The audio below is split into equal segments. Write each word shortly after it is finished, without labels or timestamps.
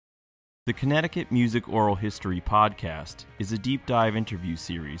The Connecticut Music Oral History Podcast is a deep dive interview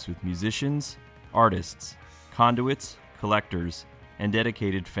series with musicians, artists, conduits, collectors, and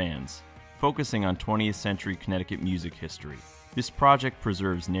dedicated fans, focusing on 20th century Connecticut music history. This project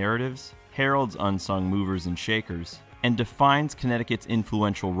preserves narratives, heralds unsung movers and shakers, and defines Connecticut's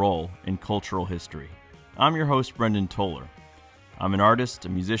influential role in cultural history. I'm your host, Brendan Toller. I'm an artist, a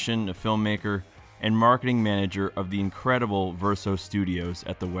musician, a filmmaker, and marketing manager of the incredible Verso Studios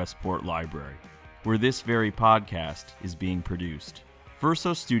at the Westport Library, where this very podcast is being produced.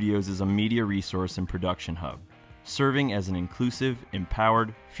 Verso Studios is a media resource and production hub, serving as an inclusive,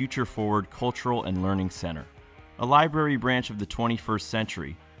 empowered, future-forward cultural and learning center. A library branch of the 21st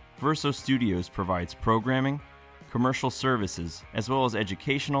century, Verso Studios provides programming, commercial services, as well as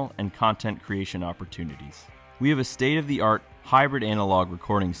educational and content creation opportunities. We have a state-of-the-art hybrid analog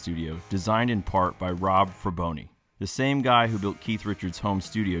recording studio designed in part by Rob Fraboni, the same guy who built Keith Richards' home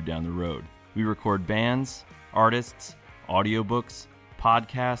studio down the road. We record bands, artists, audiobooks,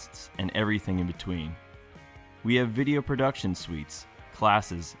 podcasts, and everything in between. We have video production suites,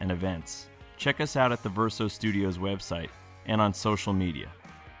 classes, and events. Check us out at the Verso Studios website and on social media.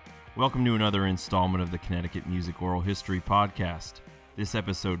 Welcome to another installment of the Connecticut Music Oral History Podcast. This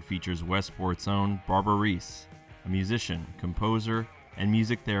episode features Westport's own Barbara Reis, a musician, composer, and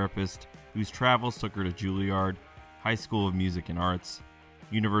music therapist whose travels took her to Juilliard, High School of Music and Arts,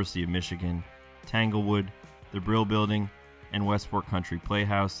 University of Michigan, Tanglewood, the Brill Building, and Westport Country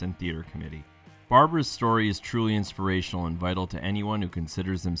Playhouse and Theater Committee. Barbara's story is truly inspirational and vital to anyone who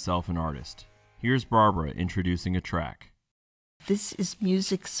considers himself an artist. Here's Barbara introducing a track. This is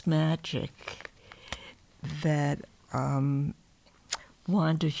Music's Magic that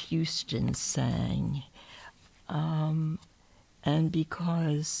Wanda Houston sang. And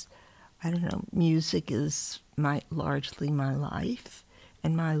because, I don't know, music is largely my life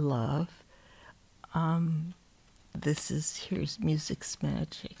and my love, here's Music's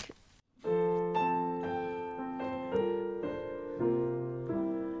Magic.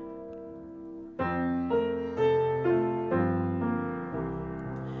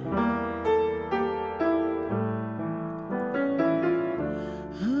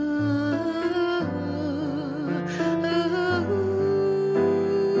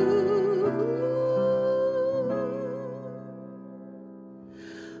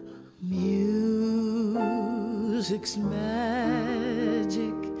 Music's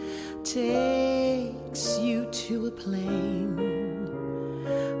magic takes you to a plane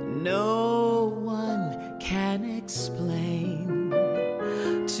no one can explain,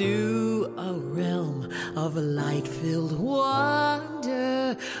 to a realm of light-filled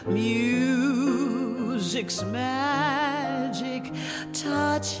wonder. Music's magic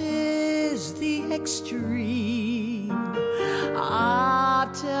touches the extreme.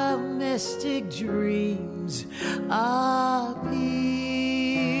 Optimistic dreams appear.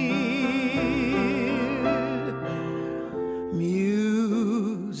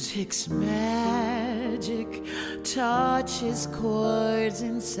 Music's magic touches chords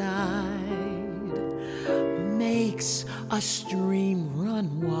inside, makes a stream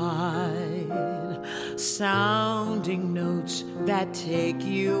run wide, sounding notes that take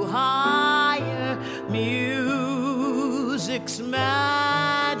you higher. Music's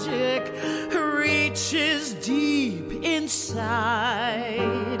magic reaches deep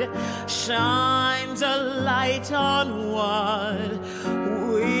inside, shines a light on what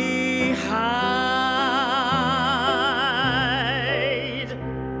we hide.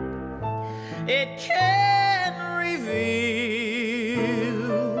 It can reveal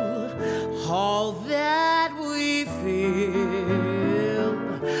all that we feel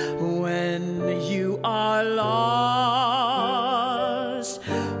when you are lost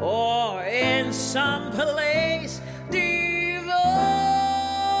or in some place divine.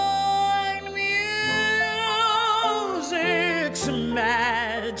 Music's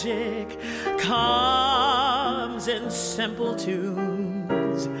magic comes in simple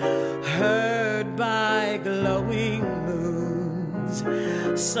tunes, heard by glowing moons,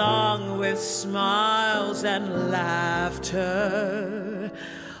 sung with smiles and laughter.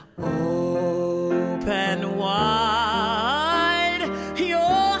 Open wide your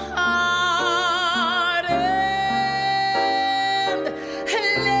heart and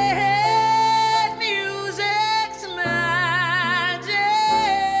let music's magic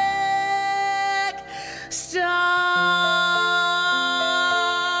start.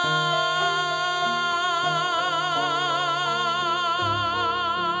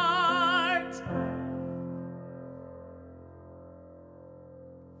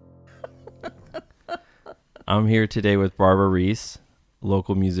 I'm here today with Barbara Reis.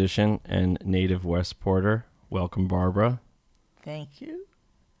 local musician and native Westporter. Welcome, Barbara. Thank you.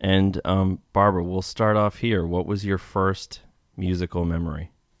 And Barbara, we'll start off here. What was your first musical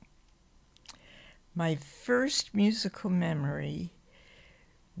memory? My first musical memory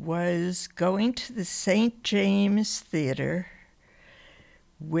was going to the St. James Theater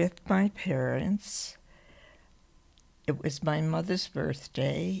with my parents. It was my mother's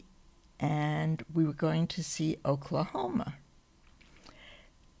birthday, and we were going to see Oklahoma.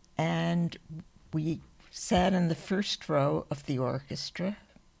 And we sat in the first row of the orchestra,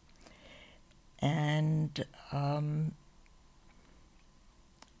 and I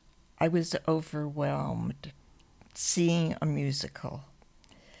was overwhelmed seeing a musical.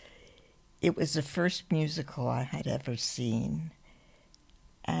 It was the first musical I had ever seen,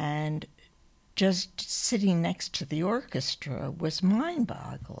 and just sitting next to the orchestra was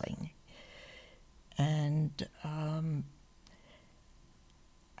mind-boggling. And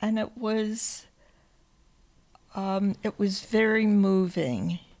it was very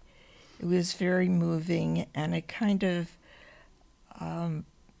moving. It was very moving, and it kind of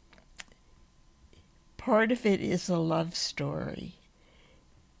part of it is a love story.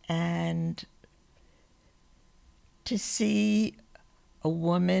 And to see a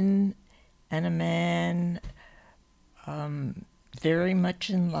woman and a man very much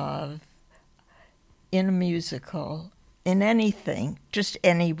in love in a musical, in anything, just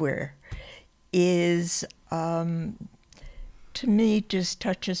anywhere, is, to me, just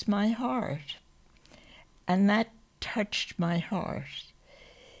touches my heart. And that touched my heart.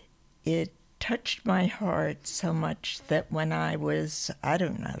 It touched my heart so much that when I was,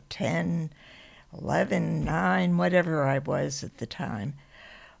 10, 11, 9, whatever I was at the time,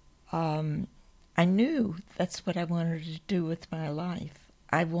 I knew that's what I wanted to do with my life.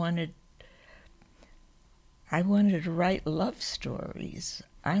 I wanted to write love stories.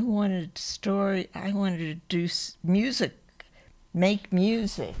 I wanted to do music, make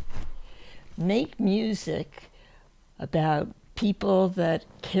music about people that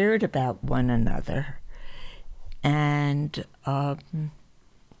cared about one another. And that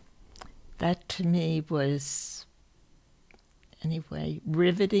to me was, anyway,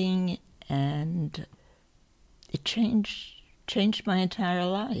 riveting, and it changed my entire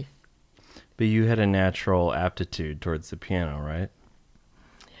life. But you had a natural aptitude towards the piano, right?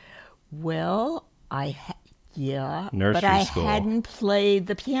 Well, Nursery but I school. hadn't played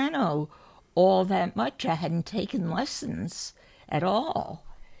the piano all that much. I hadn't taken lessons at all.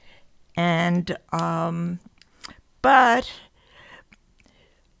 And, but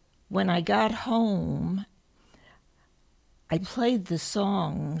when I got home, I played the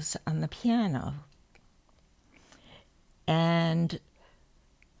songs on the piano. And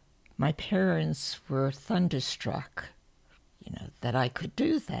my parents were thunderstruck, that I could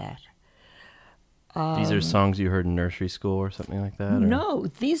do that. These are songs you heard in nursery school or something like that? Or? No,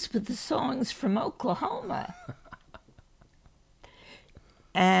 these were the songs from Oklahoma.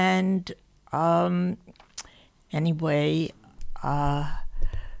 And anyway,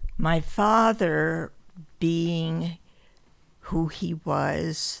 my father, being who he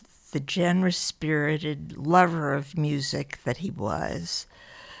was, the generous-spirited lover of music that he was,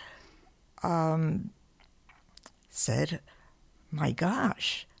 said, "My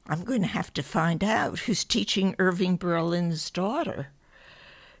gosh, I'm going to have to find out who's teaching Irving Berlin's daughter,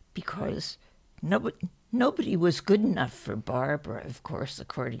 because nobody was good enough for Barbara, of course,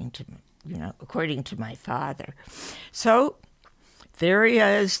 according to my father." So there he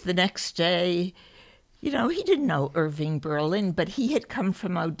is the next day. He didn't know Irving Berlin, but he had come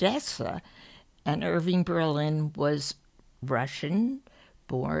from Odessa, and Irving Berlin was Russian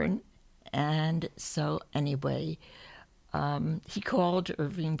born. And so anyway, he called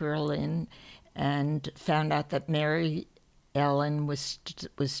Irving Berlin and found out that Mary Ellen was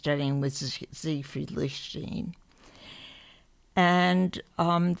studying with Siegfried Lichtenstein. And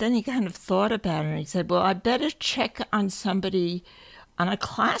then he kind of thought about it, and he said, well, I better check on somebody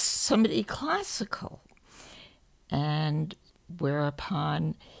classical. And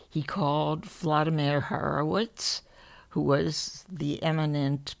whereupon he called Vladimir Horowitz, who was the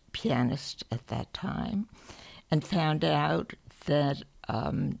eminent pianist at that time, and found out that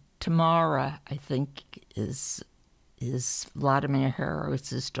Tamara, I think is Vladimir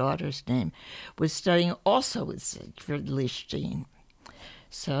Horowitz's daughter's name, was studying also with Siegfried Lichtenstein.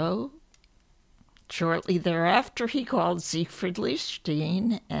 So shortly thereafter, he called Siegfried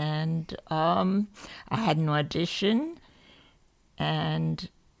Lichtenstein, and I had an audition, and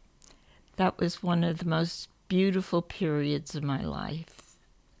that was one of the most beautiful periods of my life.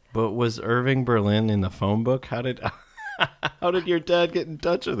 But was Irving Berlin in the phone book? How did How did your dad get in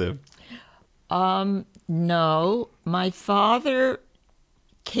touch with him? No, my father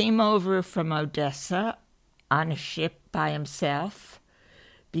came over from Odessa on a ship by himself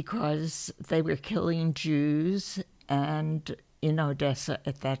because they were killing Jews and in Odessa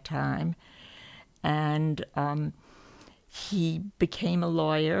at that time. And he became a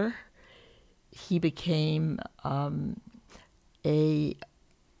lawyer. He became a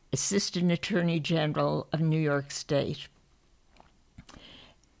assistant attorney general of New York State.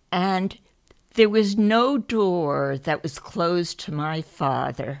 And there was no door that was closed to my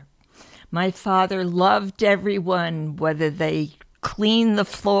father. My father loved everyone, whether they cleaned the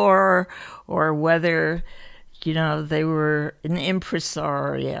floor or whether, they were an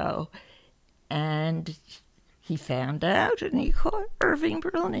impresario. And he found out and he caught Irving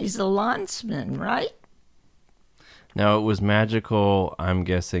Berlin. He's a landsman, right? Now, it was magical, I'm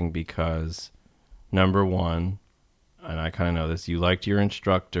guessing, because, number one, and I kind of know this, you liked your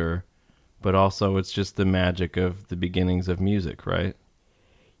instructor, but also it's just the magic of the beginnings of music, right?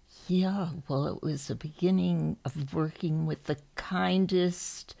 Yeah, well, it was the beginning of working with the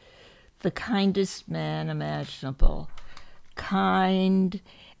kindest man imaginable. Kind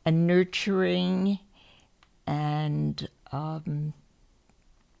and nurturing, and it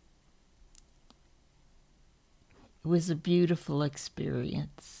was a beautiful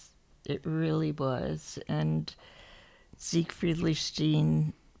experience. It really was. And Siegfried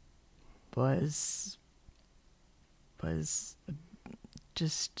Lichtenstein was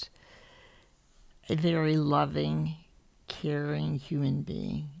just a very loving, caring human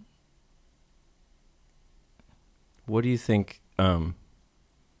being. What do you think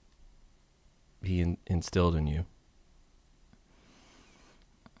he instilled in you?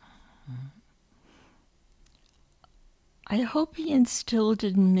 I hope he instilled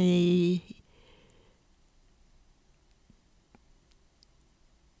in me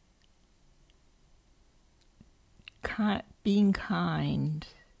being kind,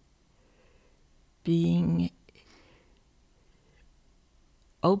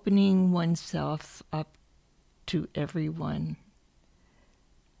 opening oneself up to everyone.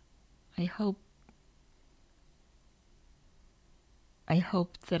 I hope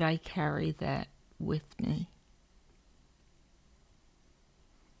that I carry that with me.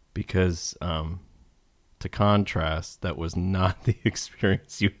 Because, to contrast, that was not the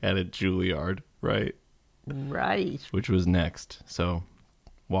experience you had at Juilliard, right? Right. Which was next. So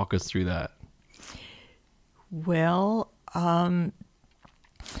walk us through that. Well,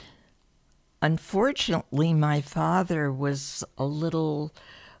 unfortunately, my father was a little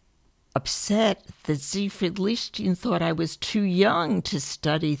upset that Siegfried Lichtenstein thought I was too young to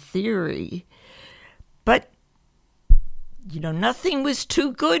study theory. But, nothing was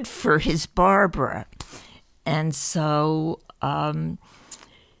too good for his Barbara. And so I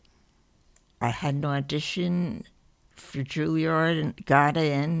had an audition for Juilliard and got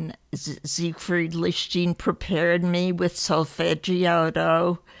in. Siegfried Lichtenstein prepared me with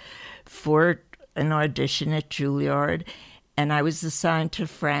solfeggiato for an audition at Juilliard, and I was assigned to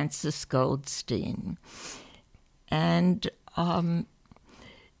Frances Goldstein. And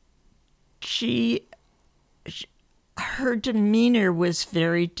her demeanor was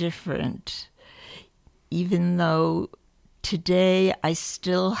very different, even though today I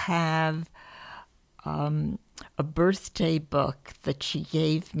still have a birthday book that she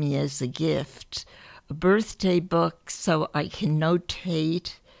gave me as a gift, a birthday book so I can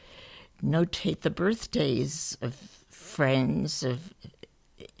notate the birthdays of friends, of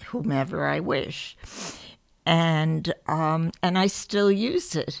whomever I wish. And I still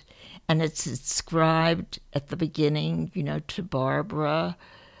use it. And it's inscribed at the beginning, to Barbara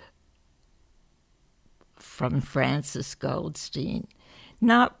from Frances Goldstein.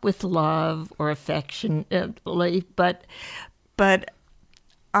 Not with love or affection, but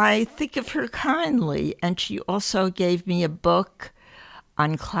I think of her kindly. And she also gave me a book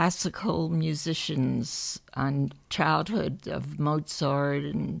on classical musicians, on childhood of Mozart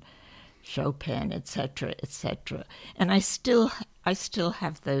and Chopin, etc., etc. And I still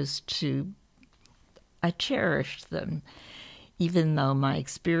have those two. I cherish them, even though my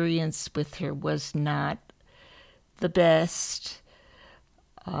experience with her was not the best.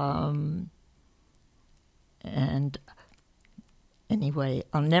 And anyway,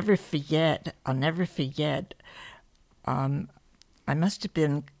 I'll never forget. I must have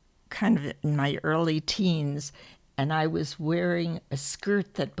been kind of in my early teens, and I was wearing a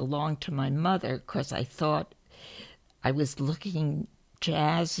skirt that belonged to my mother because I thought I was looking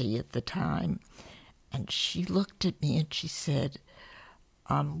jazzy at the time. And she looked at me and she said,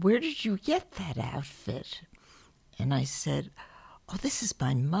 "Where did you get that outfit?" And I said, "Oh, this is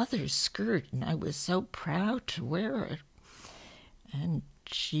my mother's skirt," and I was so proud to wear it. And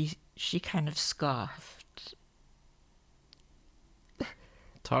she kind of scoffed.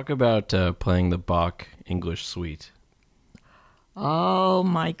 Talk about playing the Bach English Suite. Oh,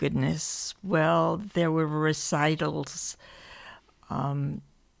 my goodness. Well, there were recitals in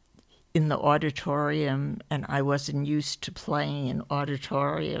the auditorium, and I wasn't used to playing in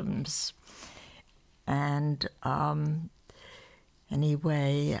auditoriums. And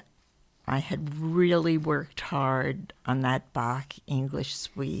anyway, I had really worked hard on that Bach English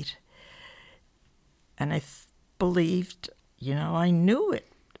Suite. And I believed, I knew it.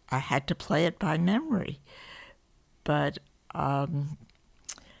 I had to play it by memory. But I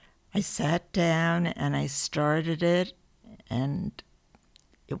sat down and I started it, and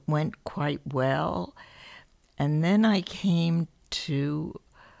it went quite well. And then I came to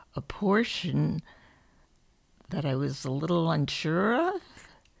a portion that I was a little unsure of.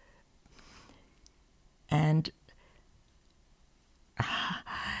 And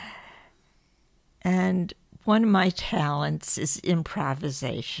one of my talents is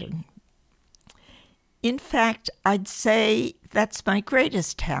improvisation. In fact, I'd say that's my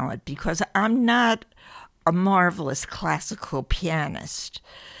greatest talent because I'm not a marvelous classical pianist.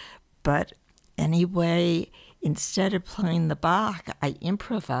 But anyway, instead of playing the Bach, I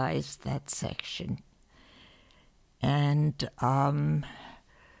improvised that section. And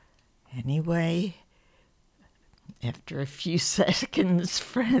anyway, after a few seconds,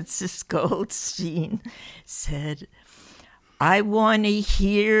 Francis Goldstein said, "I want to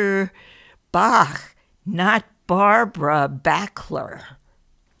hear Bach, not Barbara Backler."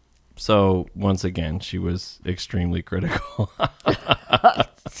 So, once again, she was extremely critical.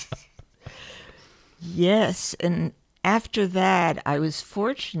 Yes, and after that, I was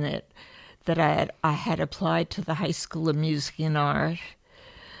fortunate that I had applied to the High School of Music and Art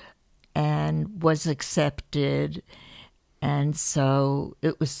and was accepted, and so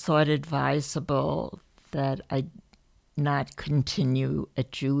it was thought advisable that I not continue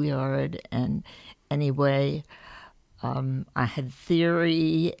at Juilliard. And anyway, I had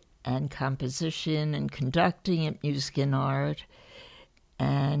theory and composition and conducting at Music and Art,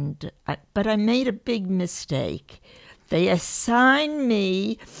 but I made a big mistake. They assigned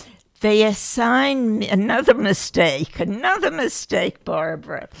me another mistake,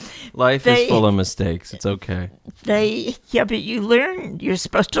 Barbara. Life is full of mistakes. It's okay. But you're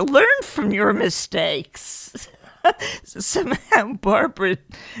supposed to learn from your mistakes. Somehow, Barbara,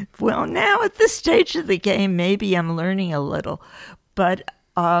 well, now at this stage of the game, maybe I'm learning a little. But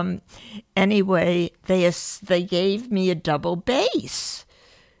anyway, they gave me a double bass.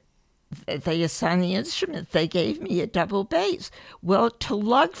 They assigned the instrument. They gave me a double bass. Well, to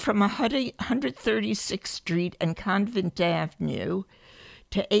lug from 136th Street and Convent Avenue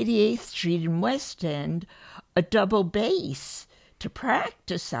to 88th Street in West End, a double bass to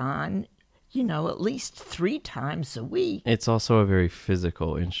practice on, at least 3 times a week. It's also a very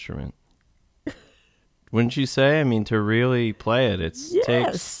physical instrument. Wouldn't you say? I mean, to really play it, it's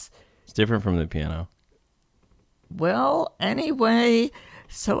different from the piano. Well, anyway,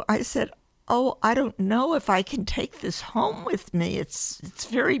 so I said, "Oh, I don't know if I can take this home with me. It's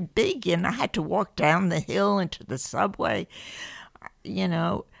very big," and I had to walk down the hill into the subway,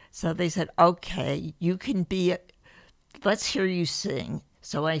 So they said, "Okay, you can let's hear you sing."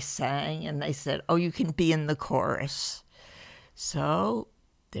 So I sang, and they said, "Oh, you can be in the chorus." So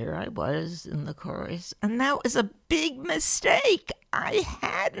there I was in the chorus, and that was a big mistake. I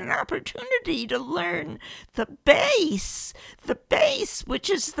had an opportunity to learn the bass, which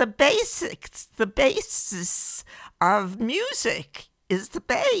is the basics, the basis of music is the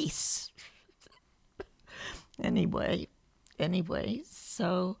bass. Anyway,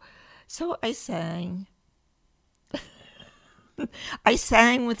 so I sang. I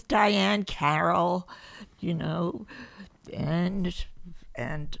sang with Diane Carroll,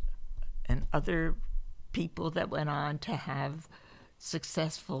 and other people that went on to have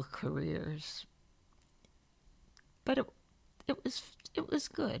successful careers. But it was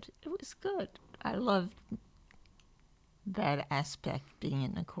good. It was good. I loved that aspect, being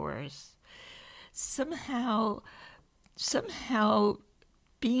in the chorus. Somehow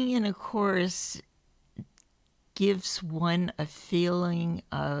being in a chorus gives one a feeling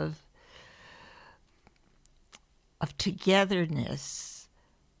of togetherness,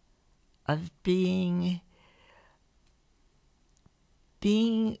 of being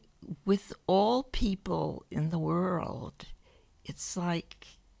with all people in the world. It's like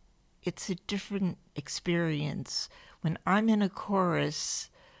it's a different experience. When I'm in a chorus,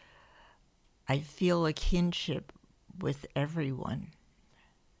 I feel a kinship with everyone.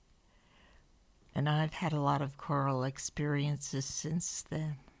 And I've had a lot of choral experiences since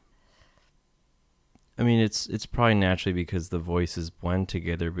then. I mean, it's probably naturally because the voices blend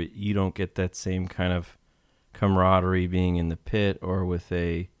together, but you don't get that same kind of camaraderie being in the pit or with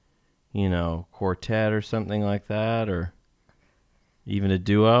a, quartet or something like that, or even a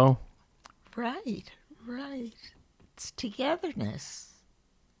duo. Right. It's togetherness.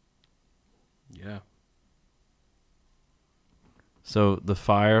 Yeah. So the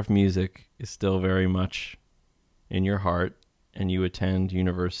fire of music is still very much in your heart, and you attend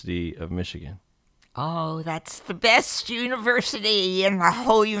University of Michigan. Oh, that's the best university in the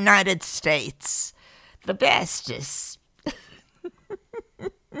whole United States. The bestest.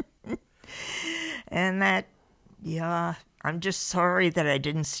 And I'm just sorry that I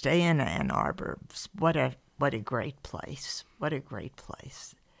didn't stay in Ann Arbor. What a great place. What a great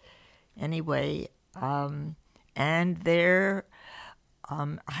place. Anyway, and there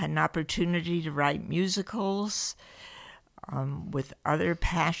I had an opportunity to write musicals with other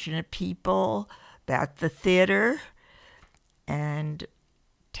passionate people about the theater and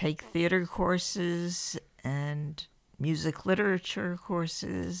take theater courses and music literature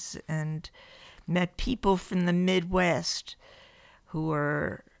courses, and met people from the Midwest who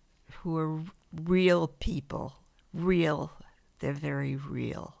are real people. Real. They're very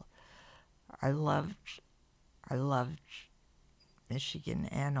real. I loved Michigan.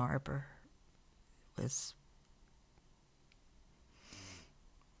 Ann Arbor was...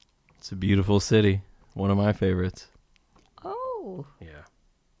 It's a beautiful city. One of my favorites. Oh. Yeah.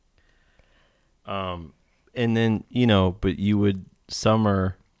 And then, but you would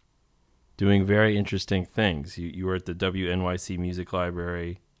summer doing very interesting things. You were at the WNYC Music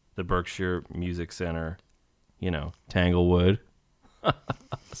Library, the Berkshire Music Center, Tanglewood.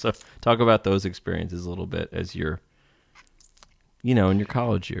 So talk about those experiences a little bit as you're, in your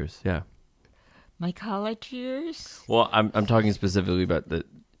college years. Yeah. My college years? Well, I'm talking specifically about the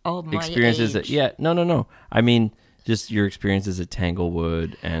my experiences age. No. I mean, just your experiences at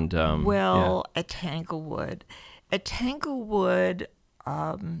Tanglewood and at Tanglewood. At Tanglewood,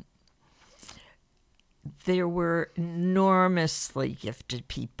 there were enormously gifted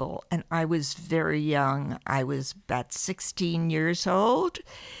people, and I was very young. I was about 16 years old,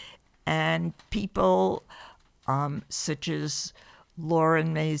 and people such as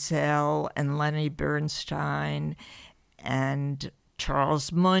Lauren Maisel and Lenny Bernstein and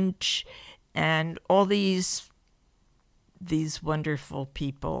Charles Munch and all these wonderful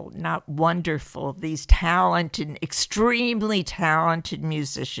people, not wonderful, these talented, extremely talented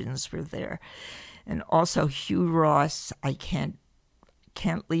musicians were there. And also Hugh Ross, I can't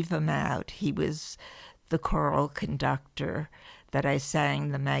leave him out. He was the choral conductor that I sang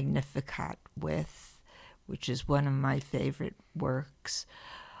the Magnificat with, which is one of my favorite works.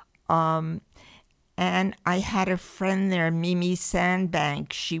 And I had a friend there, Mimi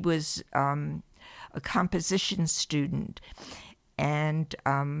Sandbank. She was a composition student, and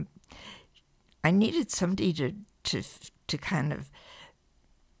I needed somebody to kind of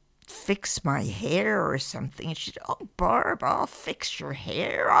fix my hair or something. And she said, "Oh, Barb, I'll fix your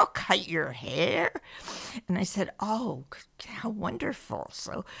hair. I'll cut your hair." And I said, "Oh, how wonderful."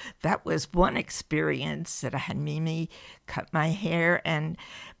 So that was one experience that I had Mimi cut my hair, and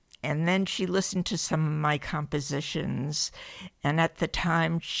then she listened to some of my compositions. And at the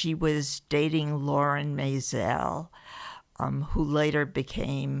time, she was dating Lauren Maisel, who later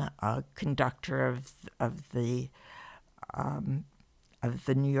became a conductor of the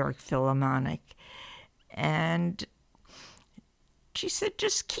New York Philharmonic. And she said,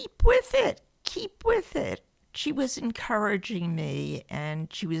 "Just keep with it. Keep with it." She was encouraging me,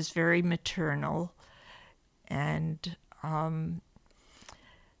 and she was very maternal. And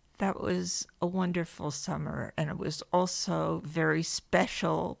that was a wonderful summer. And it was also very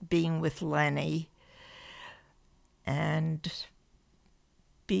special being with Lenny and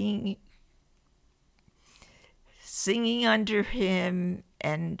singing under him,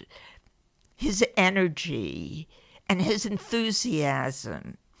 and his energy and his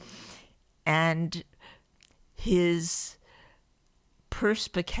enthusiasm and his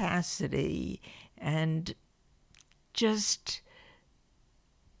perspicacity, and just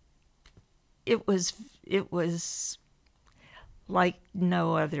it was like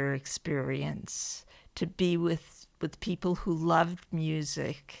no other experience to be with people who loved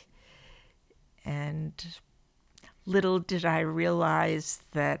music. And little did I realize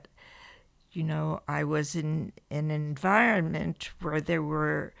that, I was in an environment where there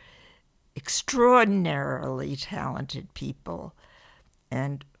were extraordinarily talented people.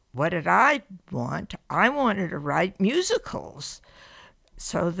 And what did I want? I wanted to write musicals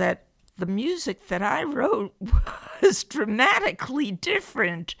so that the music that I wrote was dramatically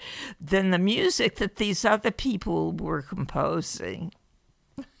different than the music that these other people were composing.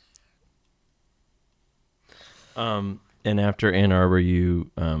 And after Ann Arbor,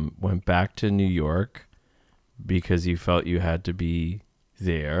 you went back to New York because you felt you had to be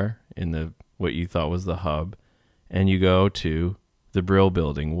there in the what you thought was the hub, and you go to the Brill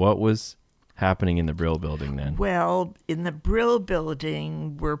Building. What was happening in the Brill Building then? Well, in the Brill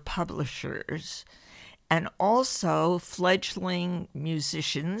Building were publishers and also fledgling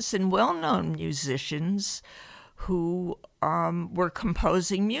musicians and well-known musicians who were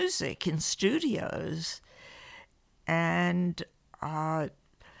composing music in studios. And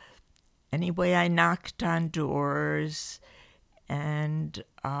anyway, I knocked on doors, and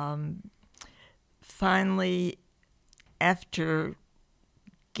finally, after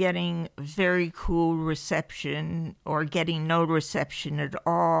getting very cool reception or getting no reception at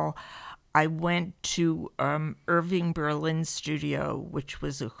all, I went to Irving Berlin's studio, which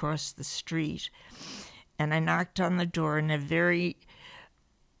was across the street, and I knocked on the door, and a very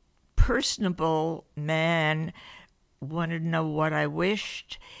personable man wanted to know what I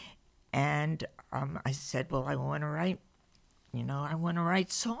wished, and I said, well, I want to write,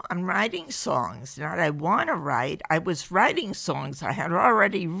 I'm writing songs. Not I want to write, I was writing songs. I had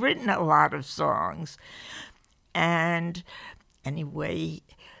already written a lot of songs. And anyway,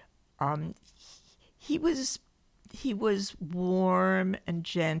 he was warm and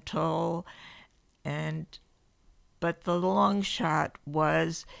gentle, but the long shot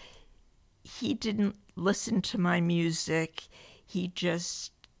was he didn't listen to my music. He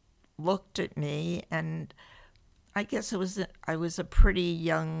just looked at me, and I guess I was a pretty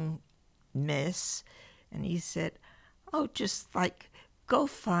young miss, and he said, oh, just like go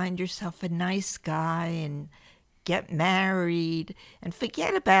find yourself a nice guy and get married and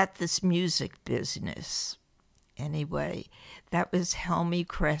forget about this music business. Anyway, that was Helmy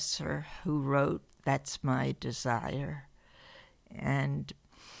Kresser who wrote That's My Desire. And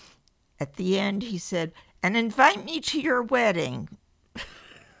at the end, he said, and invite me to your wedding.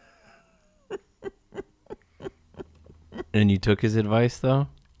 And you took his advice, though?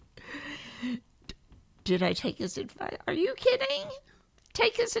 Did I take his advice? Are you kidding?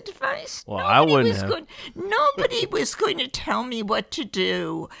 Take his advice? Well, I wouldn't have. Nobody was going to tell me what to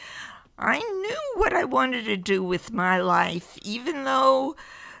do. I knew what I wanted to do with my life, even though,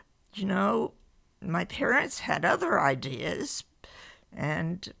 my parents had other ideas.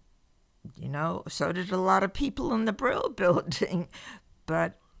 And, so did a lot of people in the Brill Building.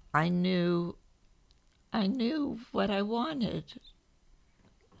 But I knew what I wanted.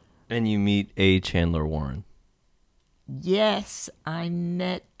 And you meet A. Chandler Warren. Yes, I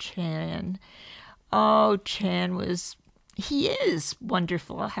met Chan. Oh, he is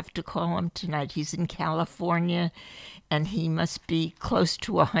wonderful. I'll have to call him tonight. He's in California, and he must be close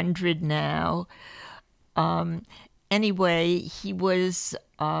to 100 now. Anyway, he was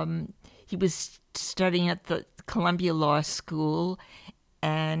studying at the Columbia Law School,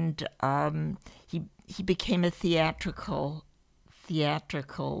 and he became a theatrical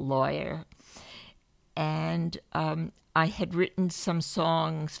lawyer. And I had written some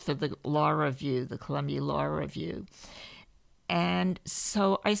songs for the Law Review, the Columbia Law Review. And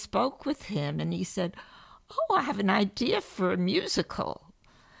so I spoke with him, and he said, oh, I have an idea for a musical.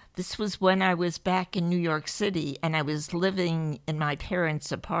 This was when I was back in New York City, and I was living in my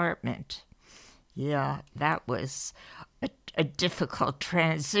parents' apartment. Yeah, that was a difficult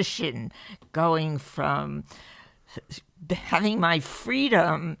transition, going from having my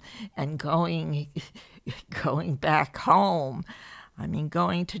freedom and going back home. I mean,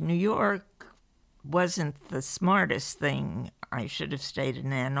 going to New York wasn't the smartest thing. I should have stayed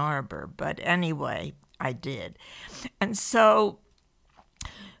in Ann Arbor, but anyway, I did. And so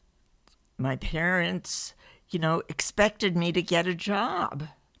my parents, expected me to get a job.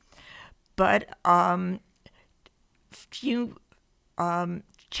 But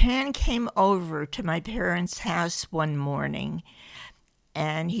Chan came over to my parents' house one morning,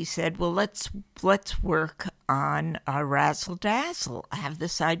 and he said, well, let's work on Razzle Dazzle. I have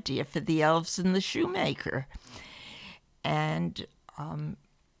this idea for the Elves and the Shoemaker. And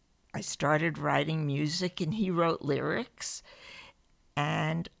I started writing music, and he wrote lyrics,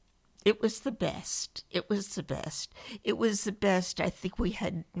 and it was the best. It was the best. It was the best. I think we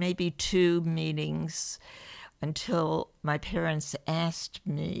had maybe 2 meetings until my parents asked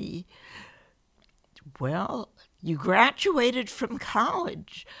me, well, you graduated from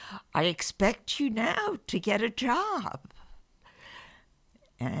college. I expect you now to get a job.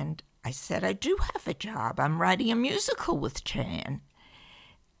 And I said, I do have a job. I'm writing a musical with Chan.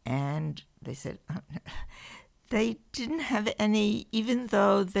 And they said, they didn't have any, even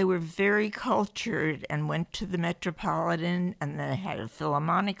though they were very cultured and went to the Metropolitan and they had a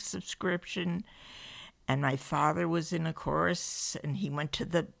Philharmonic subscription. And my father was in a chorus and he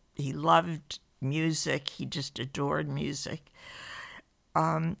loved music. He just adored music.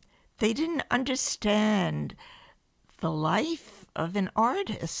 They didn't understand the life of an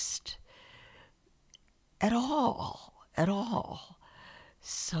artist at all.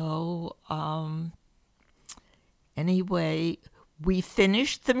 So, anyway, we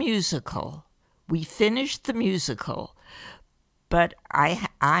finished the musical. But I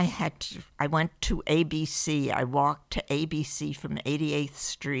went to ABC. I walked to ABC from 88th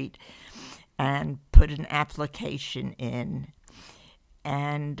Street and put an application in.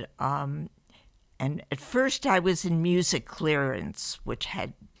 And at first I was in music clearance, which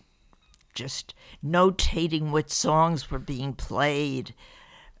had just notating what songs were being played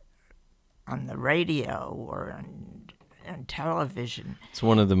on the radio or on television. It's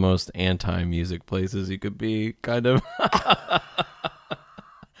one of the most anti-music places you could be, kind of.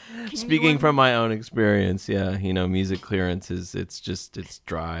 Speaking from my own experience, yeah, music clearance it's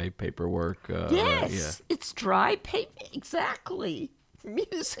dry paperwork. It's dry paper, exactly.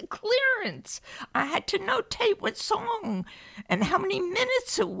 Music clearance. I had to notate what song and how many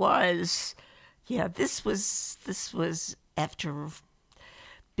minutes it was. Yeah, this was after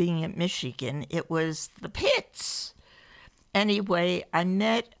being at Michigan. It was the pits. Anyway, I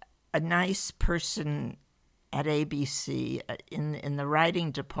met a nice person at ABC in the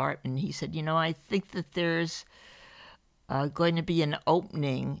writing department. He said, I think that there's going to be an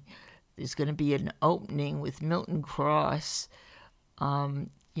opening. There's going to be an opening with Milton Cross.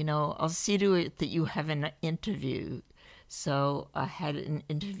 I'll see to it that you have an interview. So I had an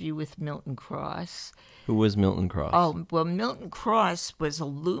interview with Milton Cross. Who was Milton Cross? Oh, well, Milton Cross was a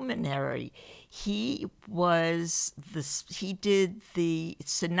luminary. He did the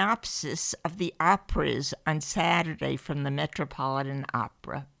synopsis of the operas on Saturday from the Metropolitan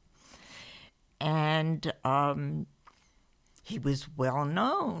Opera. And he was well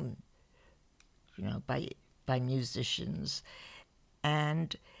known, by musicians.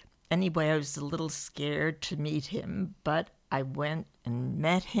 And anyway, I was a little scared to meet him, but I went and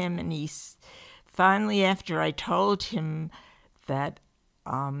met him, and finally, after I told him that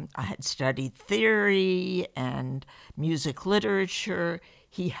I had studied theory and music literature,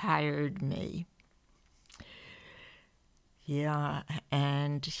 he hired me. Yeah,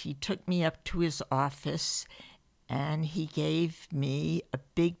 and he took me up to his office, and he gave me a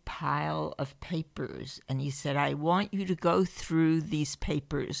big pile of papers. And he said, I want you to go through these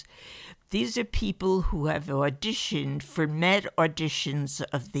papers. These are people who have auditioned for Met auditions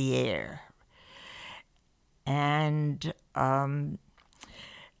of the air. And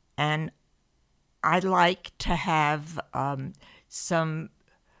I like to have a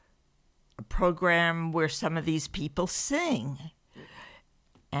program where some of these people sing.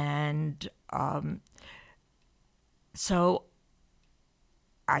 And so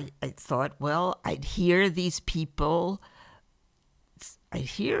I thought, well, I'd hear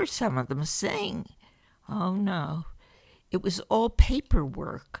some of them sing. Oh, no. It was all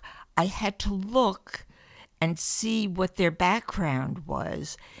paperwork. I had to look and see what their background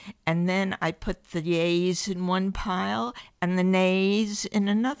was. And then I put the yeas in one pile and the nays in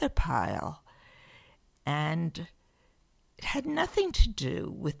another pile. And it had nothing to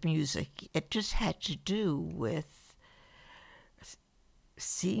do with music. It just had to do with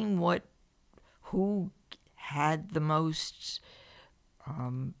seeing who had the most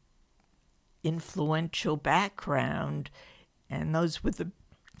influential background, and those were the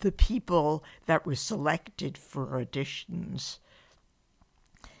people that were selected for auditions.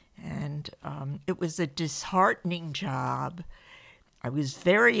 And it was a disheartening job. I was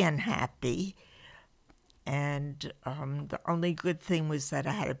very unhappy, and the only good thing was that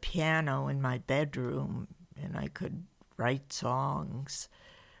I had a piano in my bedroom, and I could write songs.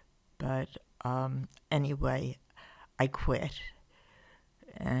 But anyway, I quit.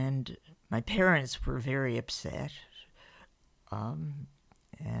 And my parents were very upset. And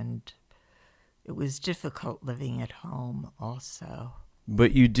it was difficult living at home also.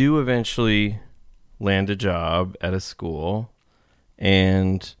 But you do eventually land a job at a school.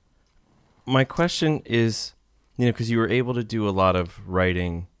 And my question is, because you were able to do a lot of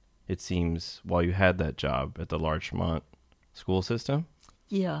writing, it seems, while you had that job at the Larchmont school system.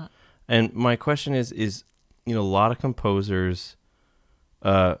 Yeah. And my question is a lot of composers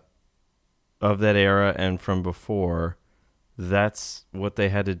of that era and from before, that's what they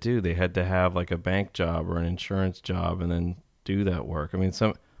had to do. They had to have like a bank job or an insurance job and then do that work. I mean,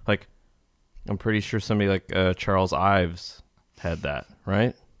 I'm pretty sure somebody like Charles Ives had that,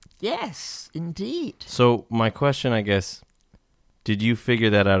 right? Yes, indeed. So my question, I guess, did you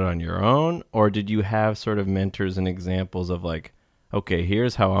figure that out on your own, or did you have sort of mentors and examples of like, okay,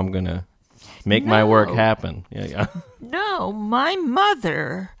 here's how I'm going to make my work happen? Yeah. No, my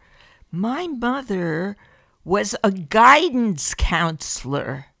mother was a guidance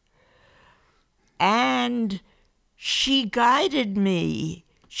counselor, and she guided me.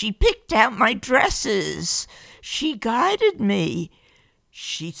 She picked out my dresses. She guided me.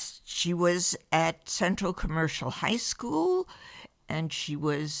 She was at Central Commercial High School, and she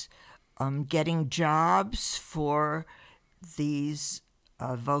was getting jobs for these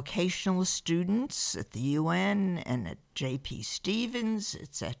vocational students at the UN and at J.P. Stevens,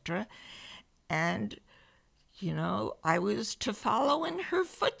 etc. And, I was to follow in her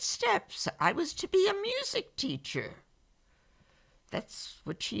footsteps. I was to be a music teacher. That's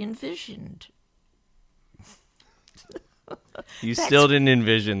what she envisioned. Still didn't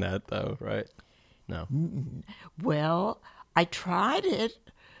envision that, though, right? No. Well, I tried it,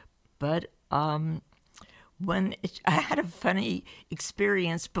 but I had a funny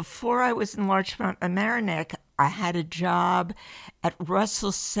experience. Before I was in Larchmont, Mamaroneck, I had a job at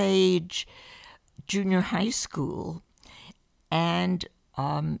Russell Sage Junior High School, and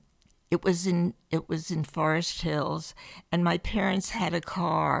it was in Forest Hills, and my parents had a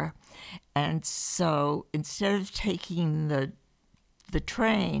car, and so instead of taking the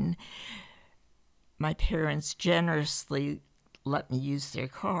train, my parents generously let me use their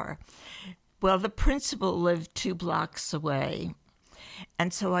car. Well, the principal lived 2 blocks away,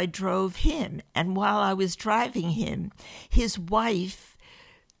 and so I drove him. And while I was driving him, his wife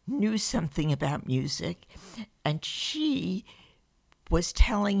knew something about music, and she was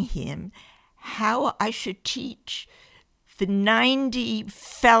telling him how I should teach the 90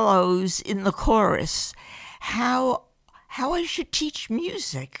 fellows in the chorus, how I should teach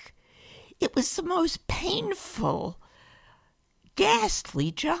music. It was the most painful,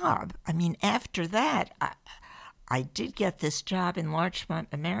 ghastly job. I mean, after that, I did get this job in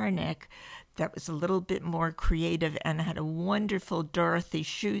Larchmont, Mamaroneck that was a little bit more creative and had a wonderful Dorothy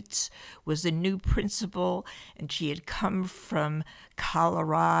Schutz, was a new principal, and she had come from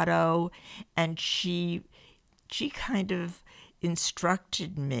Colorado, and she kind of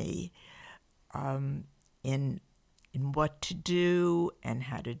instructed me in what to do and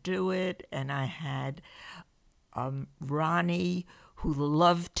how to do it. And I had Ronnie, who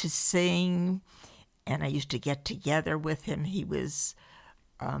loved to sing, and I used to get together with him. He was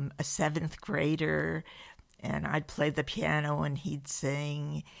a 7th grader, and I'd play the piano and he'd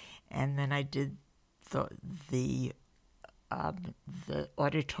sing. And then I did the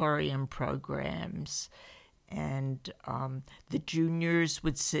auditorium programs, and the juniors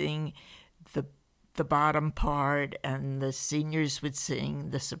would sing the bottom part, and the seniors would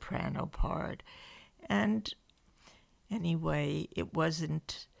sing the soprano part. And anyway, it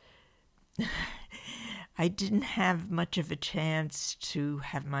wasn't... I didn't have much of a chance to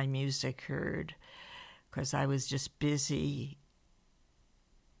have my music heard because I was just busy,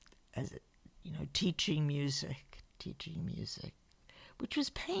 teaching music, which was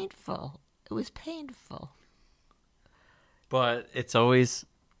painful. It was painful. But it's always,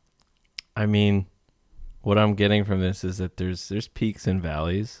 what I'm getting from this is that there's peaks and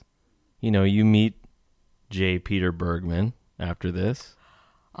valleys. You meet J. Peter Bergman after this.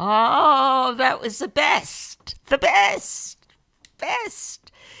 Oh, that was the best. The best.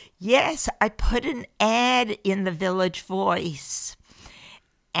 Yes, I put an ad in the Village Voice,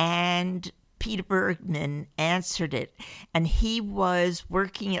 and Peter Bergman answered it, and he was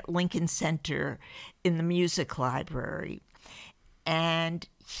working at Lincoln Center in the music library, and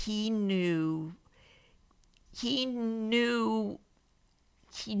he knew the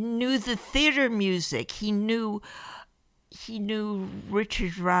theater music. He knew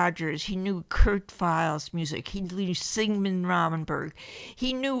Richard Rodgers. He knew Kurt Weill's music. He knew Sigmund Ramenberg.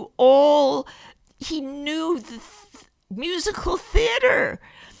 He knew the musical theater.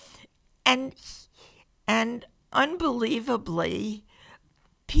 And unbelievably,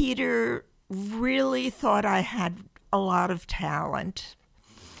 Peter really thought I had a lot of talent.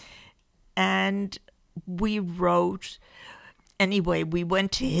 And we wrote... Anyway, we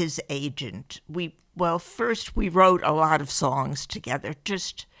went to his agent. First we wrote a lot of songs together.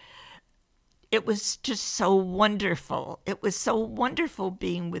 It was just so wonderful. It was so wonderful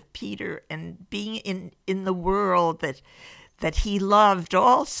being with Peter and being in the world that he loved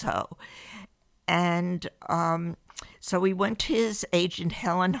also. And So we went to his agent,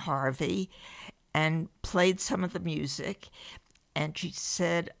 Helen Harvey, and played some of the music. And she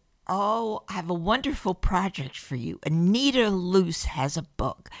said, "Oh, I have a wonderful project for you. Anita Luce has a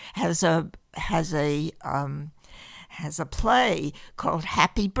book, has a play called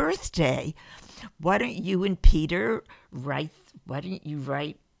Happy Birthday. Why don't you and Peter write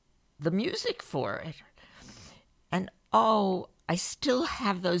the music for it?" And I still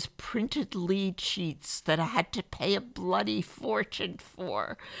have those printed lead sheets that I had to pay a bloody fortune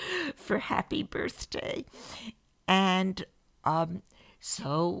for Happy Birthday. And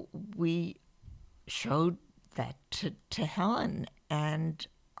so we showed that to Helen, and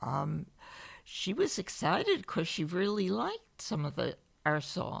she was excited because she really liked some of our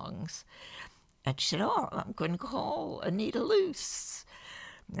songs. And she said, "Oh, I'm going to call Anita Luce."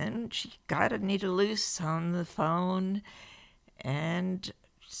 And she got Anita Luce on the phone and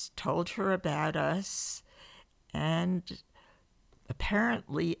told her about us. And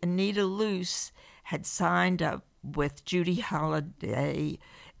apparently Anita Luce had signed up with Judy Holliday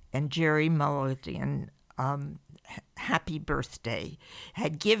and Jerry Mulligan, Happy Birthday,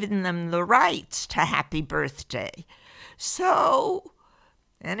 had given them the rights to Happy Birthday. So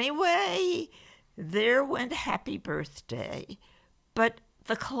anyway, there went Happy Birthday. But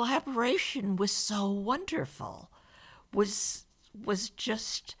the collaboration was so wonderful. Was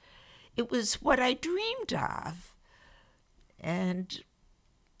just, it was what I dreamed of. And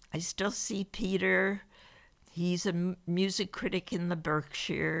I still see Peter. He's a music critic in the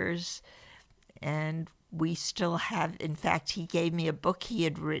Berkshires, and we still have, in fact, he gave me a book he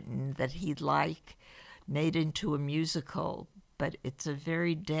had written that he'd like made into a musical, but it's a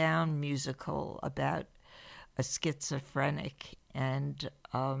very down musical about a schizophrenic, and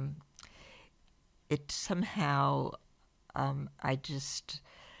it somehow, I just,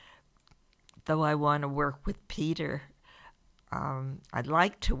 though I want to work with Peter, I'd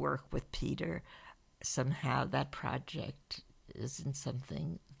like to work with Peter, somehow that project isn't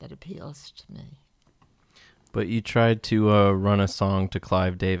something that appeals to me. But you tried to run a song to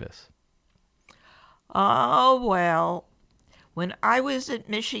Clive Davis. Oh, well, when I was at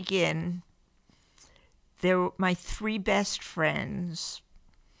Michigan, there were my three best friends,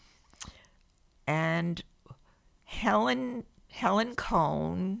 and Helen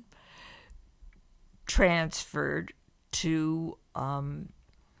Cohn transferred to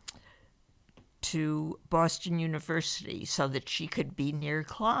Boston University so that she could be near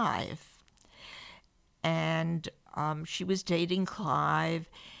Clive. And she was dating Clive,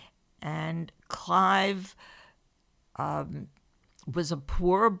 and Clive was a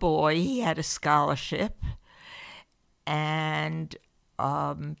poor boy. He had a scholarship, and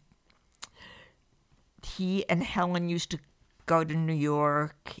he and Helen used to go to New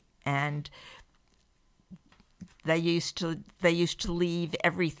York, and they used to leave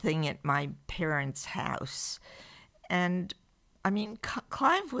everything at my parents' house. And I mean,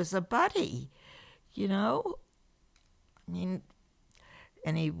 Clive was a buddy, you know. I mean,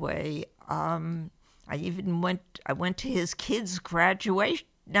 anyway, I went to his kids' graduation,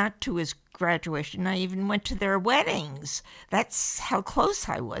 not to his graduation. I even went to their weddings. That's how close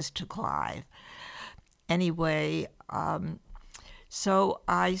I was to Clive. Anyway, so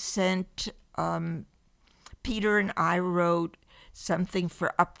I sent. Peter and I wrote something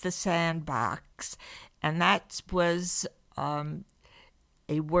for Up the Sandbox, and that was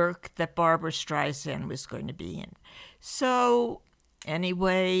a work that Barbra Streisand was going to be in. So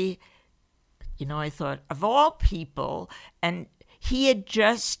anyway, you know, I thought, of all people, and he had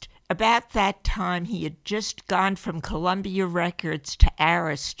just, about that time, he had just gone from Columbia Records to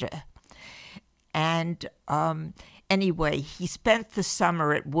Arista. And anyway, he spent the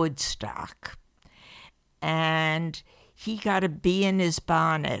summer at Woodstock. And he got a bee in his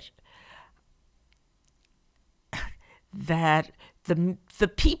bonnet that the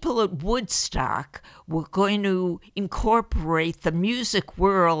people at Woodstock were going to incorporate the music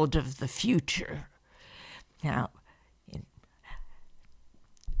world of the future. Now,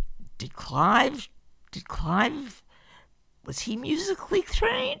 did Clive, was he musically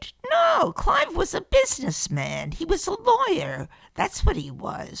trained? No, Clive was a businessman. He was a lawyer. That's what he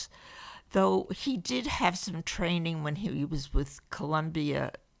was. Though he did have some training when he was with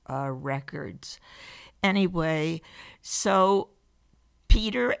Columbia Records. Anyway, so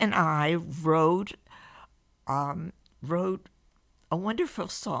Peter and I wrote a wonderful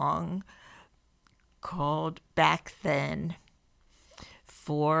song called Back Then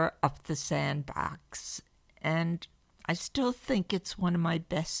for Up the Sandbox. And I still think it's one of my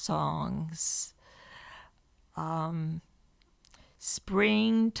best songs.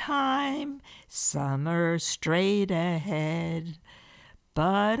 Springtime, summer straight ahead.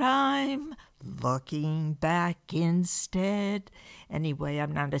 But I'm looking back instead. Anyway,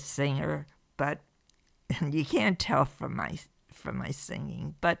 I'm not a singer, but you can't tell from my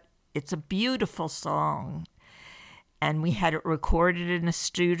singing. But it's a beautiful song, and we had it recorded in a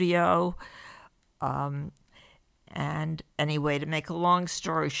studio. And anyway, to make a long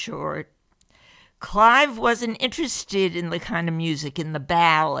story short, Clive wasn't interested in the kind of music, in the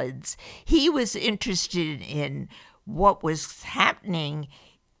ballads. He was interested in what was happening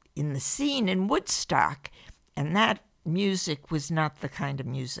in the scene in Woodstock, and that music was not the kind of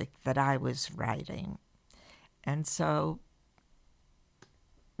music that I was writing. And so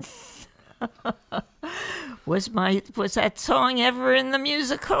was that song ever in the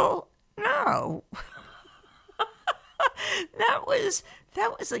musical? No.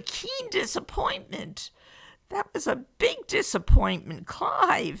 That was a keen disappointment. That was a big disappointment,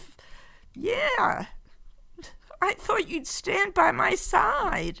 Clive. Yeah. I thought you'd stand by my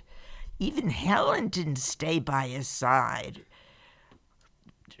side. Even Helen didn't stay by his side.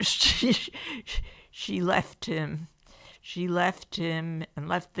 She left him. She left him and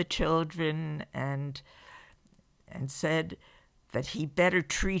left the children and said that he better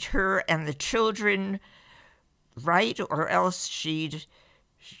treat her and the children right, or else she'd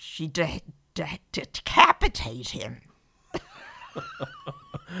decapitate him.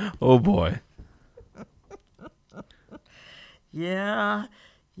 Oh boy. Yeah,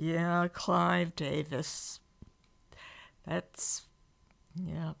 Clive Davis. That's,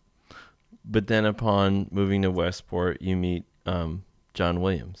 yeah. But then upon moving to Westport, you meet John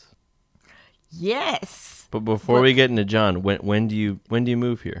Williams. Yes. But before we get into John, when do you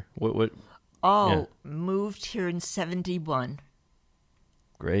move here? What? Oh, yeah. Moved here in 1971.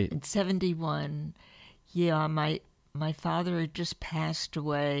 Great. In 1971, yeah, my father had just passed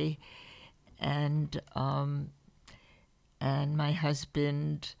away, and my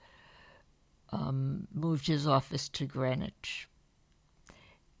husband moved his office to Greenwich,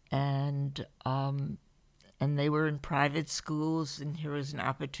 and they were in private schools, and here was an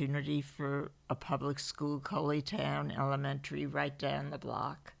opportunity for a public school, Coleytown Elementary, right down the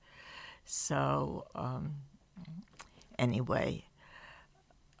block. So, anyway.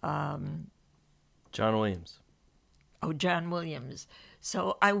 John Williams. Oh, John Williams.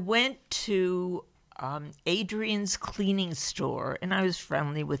 So I went to Adrian's cleaning store, and I was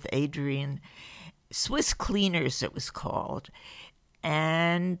friendly with Adrian. Swiss Cleaners, it was called.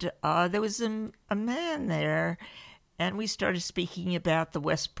 And there was a man there, and we started speaking about the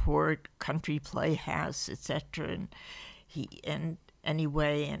Westport Country Playhouse, etc. And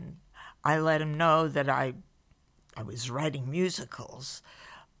I let him know that I was writing musicals.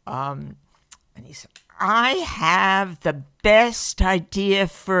 And he said, I have the best idea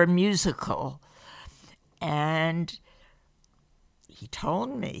for a musical. And he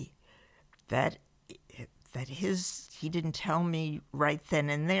told me that he didn't tell me right then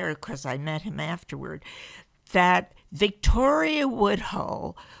and there, because I met him afterward, that Victoria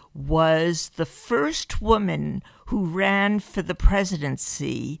Woodhull was the first woman who ran for the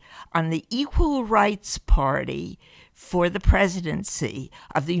presidency on the Equal Rights Party for the presidency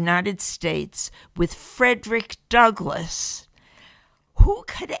of the United States with Frederick Douglass. Who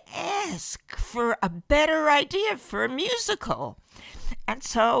could ask for a better idea for a musical? And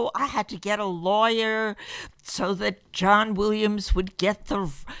so I had to get a lawyer so that John Williams would get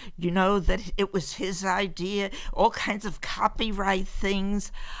that it was his idea, all kinds of copyright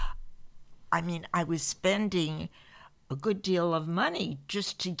things. I mean, I was spending a good deal of money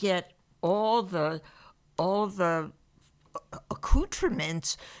just to get all the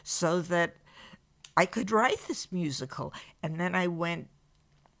accoutrements so that I could write this musical. And then I went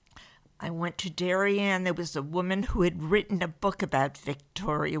to Darien. There was a woman who had written a book about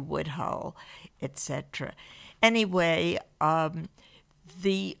Victoria Woodhull, etc. Anyway,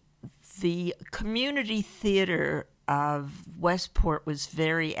 the community theater of Westport was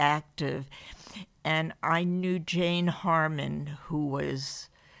very active, and I knew Jane Harmon, who was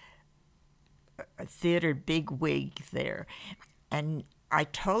a theater bigwig there, and I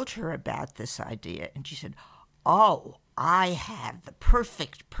told her about this idea, and she said, "Oh, I have the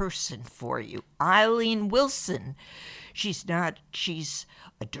perfect person for you, Eileen Wilson. She's a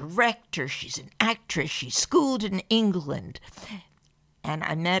director, she's an actress, she's schooled in England." And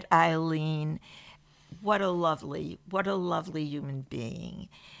I met Eileen. What a lovely human being.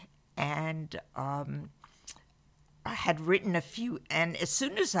 And I had written a few, and as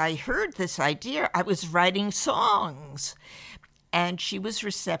soon as I heard this idea, I was writing songs. And she was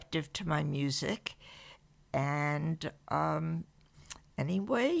receptive to my music. And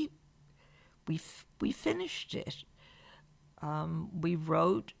anyway, we finished it. We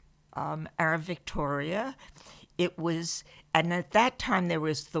wrote our Victoria. It was, and at that time there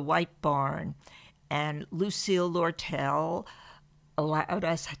was the White Barn, and Lucille Lortel allowed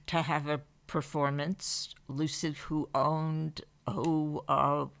us to have a performance. Lucille, who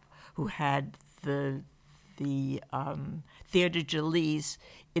had the Theatre de Lys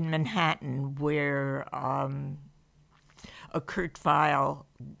in Manhattan, where a Kurt Weill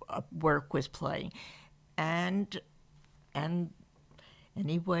work was playing, and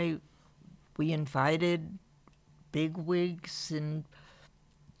anyway, we invited bigwigs and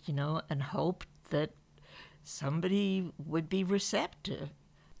hoped that somebody would be receptive.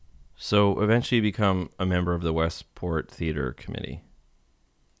 So eventually you become a member of the Westport Theater Committee.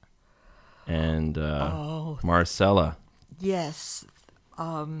 And Marcella. Yes.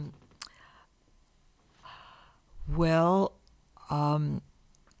 I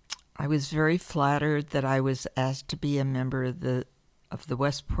was very flattered that I was asked to be a member of the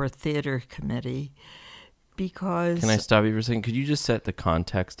Westport Theater Committee because... Can I stop you for a second? Could you just set the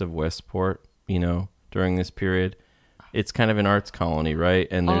context of Westport, during this period? It's kind of an arts colony, right?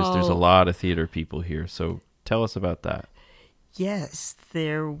 And there's a lot of theater people here. So tell us about that. Yes,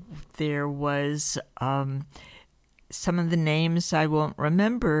 there was some of the names I won't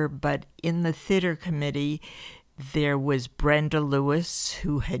remember, but in the theater committee, there was Brenda Lewis,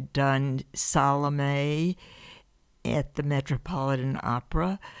 who had done Salome at the Metropolitan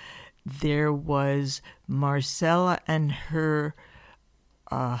Opera. There was Marcella and her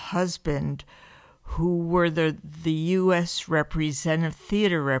husband, who were the U.S.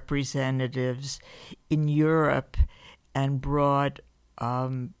 theater representatives in Europe and brought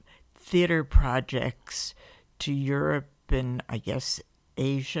theater projects to Europe and, I guess,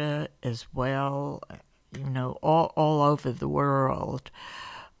 Asia as well, all over the world.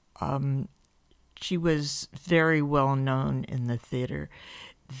 She was very well known in the theater.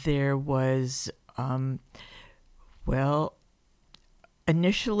 There was,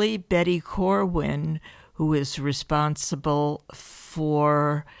 initially Betty Corwin, who was responsible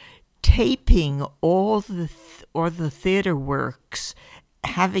for taping all the theater works,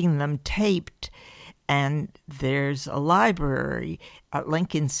 having them taped, and there's a library at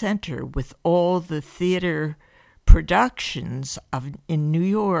Lincoln Center with all the theater productions in New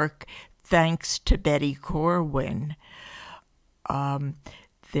York, thanks to Betty Corwin.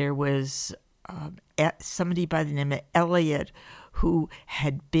 There was somebody by the name of Elliot, who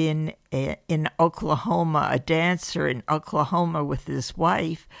had been in Oklahoma, a dancer in Oklahoma with his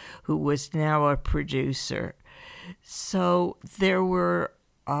wife, who was now a producer. So there were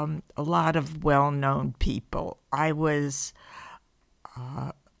a lot of well-known people. I was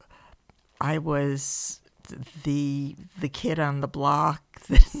the kid on the block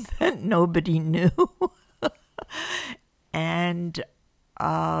that nobody knew. And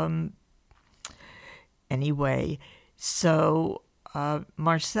anyway, so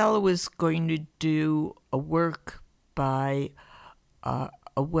Marcella was going to do a work by a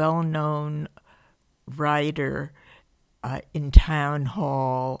well-known writer in town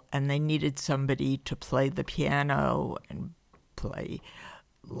hall, and they needed somebody to play the piano and play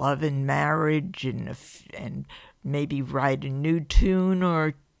Love and Marriage and maybe write a new tune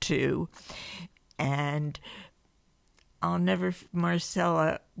or two. And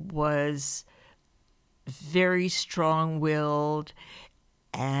Marcella was very strong-willed,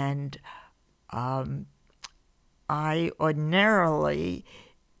 and I ordinarily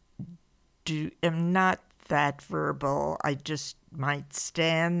am not that verbal. I just might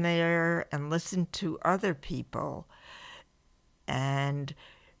stand there and listen to other people. And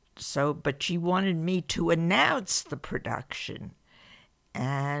so, but she wanted me to announce the production.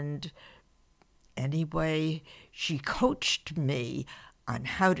 And anyway, she coached me on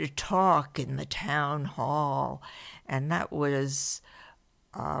how to talk in the town hall. And that was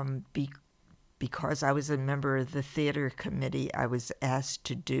because I was a member of the theater committee, I was asked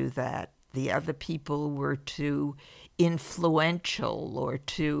to do that. The other people were too influential or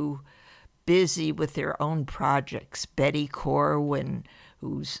too busy with their own projects. Betty Corwin,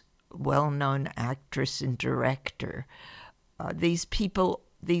 who's a well-known actress and director. These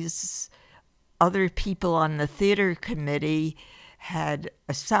other people on the theater committee had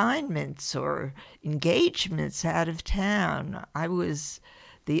assignments or engagements out of town. I was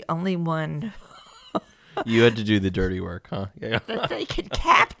the only one... You had to do the dirty work, huh? Yeah. that they could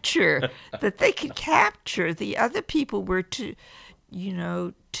capture. The other people were too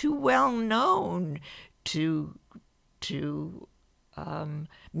well known to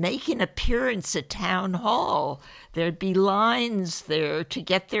make an appearance at town hall. There'd be lines there to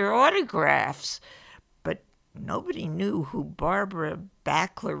get their autographs. But nobody knew who Barbara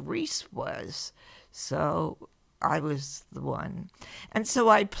Backler Reis was. So I was the one. And so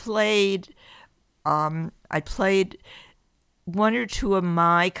I played one or two of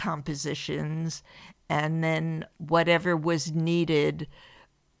my compositions, and then whatever was needed.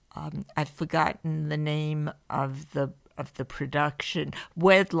 I've forgotten the name of the production.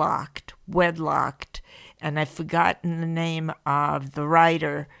 Wedlocked, and I've forgotten the name of the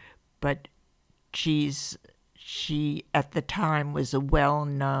writer, but she at the time was a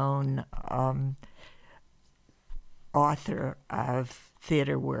well-known author of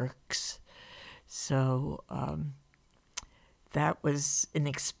theater works. So that was an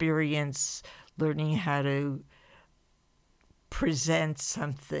experience, learning how to present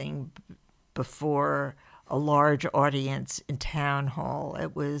something before a large audience in town hall.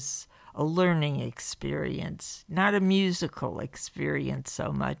 It was a learning experience, not a musical experience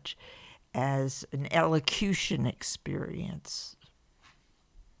so much as an elocution experience.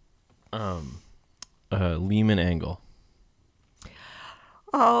 Lehman Angle.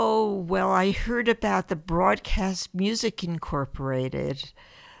 Oh, well, I heard about the Broadcast Music Incorporated.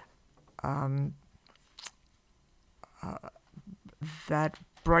 That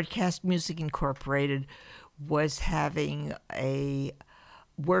Broadcast Music Incorporated was having a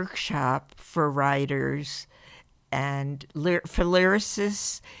workshop for writers and for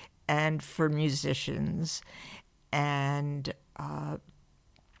lyricists and for musicians. And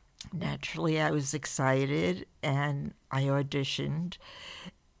naturally, I was excited, and I auditioned,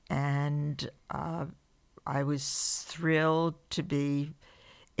 and I was thrilled to be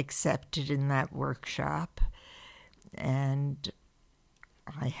accepted in that workshop. And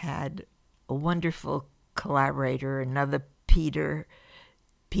I had a wonderful collaborator, another Peter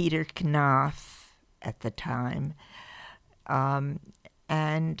Knopf at the time,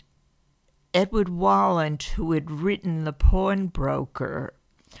 and Edward Walland, who had written The Pawnbroker,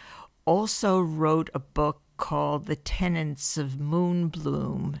 also wrote a book called The Tenants of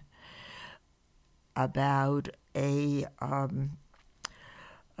Moonbloom about the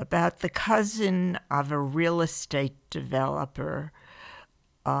cousin of a real estate developer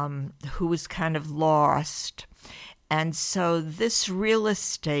who was kind of lost. And so this real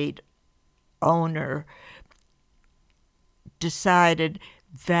estate owner decided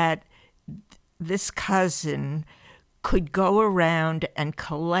that this cousin could go around and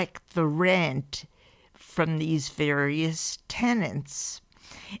collect the rent from these various tenants.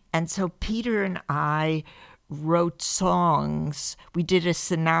 And so Peter and I wrote songs. We did a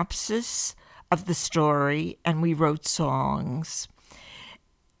synopsis of the story, and we wrote songs.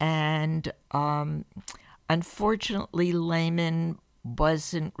 And unfortunately, Lehman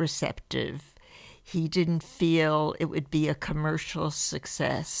wasn't receptive. He didn't feel it would be a commercial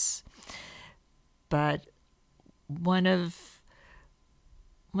success. But one of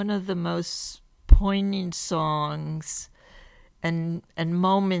the most poignant songs and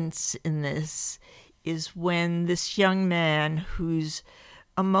moments in this is when this young man who's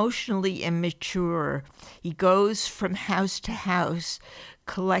emotionally immature, he goes from house to house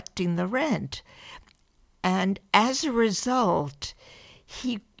collecting the rent. And as a result,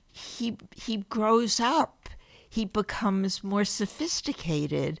 he grows up. He becomes more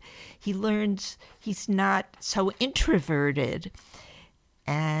sophisticated. He learns he's not so introverted.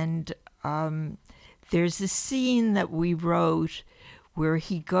 And there's a scene that we wrote where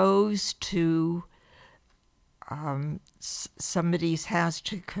he goes to somebody's house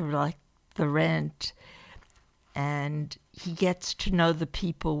to collect the rent, and he gets to know the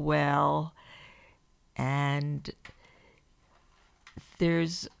people well. And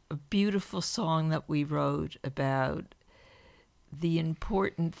there's a beautiful song that we wrote about the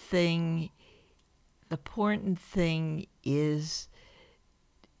important thing. The important thing is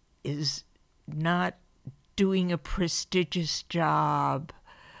not doing a prestigious job,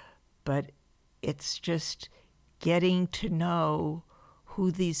 but it's just getting to know who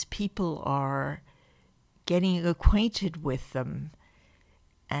these people are, getting acquainted with them,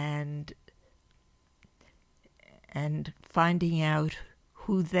 and finding out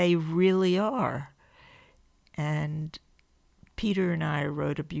who they really are. And Peter and I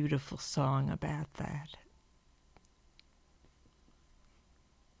wrote a beautiful song about that.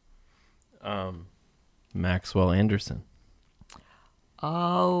 Maxwell Anderson.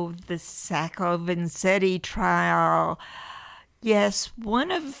 Oh, the Sacco Vanzetti trial. Yes,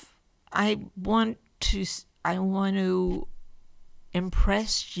 I want to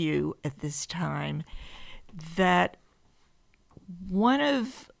impress you at this time that one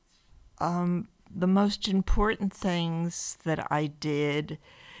of the most important things that I did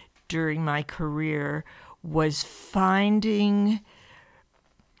during my career was finding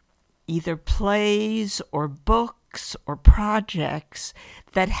either plays or books or projects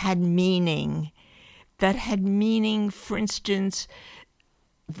that had meaning. For instance,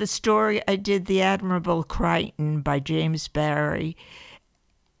 the story I did, The Admirable Crichton by James Barrie,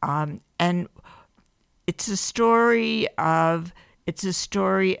 and it's a story of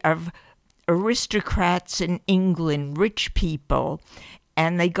aristocrats in England, rich people,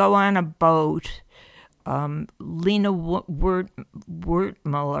 and they go on a boat. Lena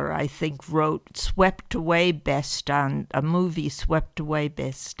Wertmuller, I think, wrote Swept Away Best on a movie, Swept Away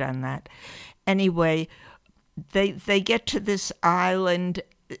Best on that. Anyway, they get to this island.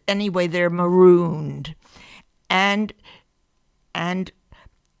 Anyway, they're marooned, and they're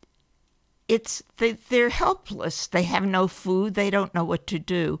helpless. They have no food. They don't know what to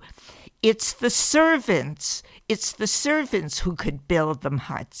do. It's the servants who could build them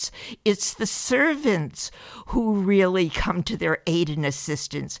huts. It's the servants who really come to their aid and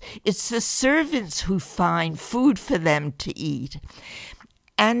assistance. It's the servants who find food for them to eat.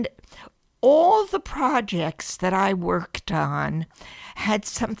 And all the projects that I worked on had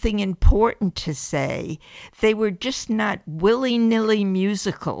something important to say. They were just not willy-nilly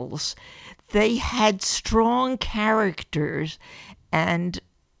musicals. They had strong characters, and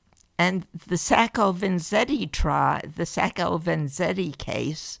the Sacco-Vanzetti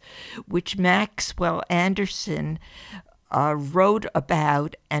case, which Maxwell Anderson wrote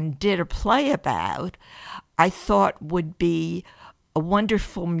about and did a play about, I thought would be a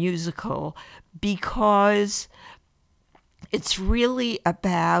wonderful musical, because it's really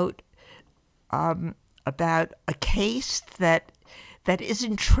about a case that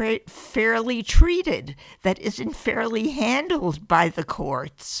isn't fairly treated, that isn't fairly handled by the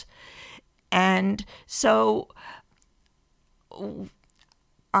courts. And so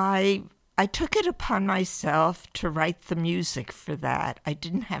I took it upon myself to write the music for that. I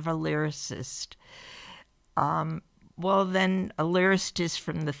didn't have a lyricist. Well, then a lyricist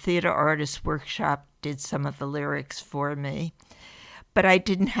from the Theater Artists Workshop did some of the lyrics for me, but I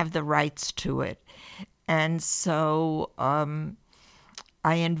didn't have the rights to it. And so I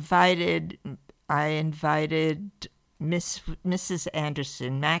invited Mrs.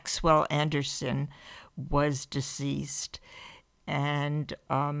 Anderson. Maxwell Anderson was deceased, and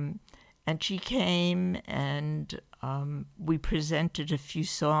she came, and we presented a few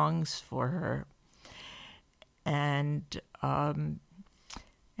songs for her. And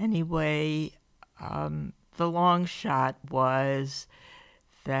anyway, the long shot was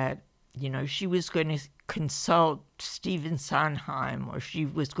that, she was going to consult Stephen Sondheim, or she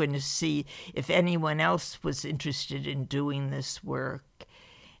was going to see if anyone else was interested in doing this work.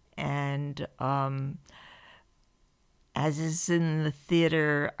 And as is in the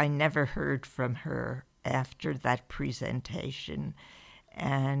theater, I never heard from her after that presentation.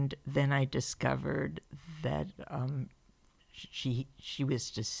 And then I discovered that she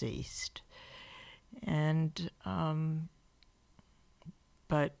was deceased. And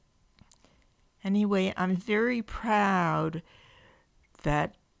but anyway, I'm very proud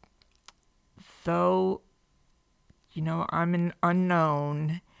that though, I'm an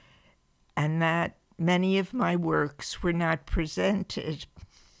unknown, and that many of my works were not presented,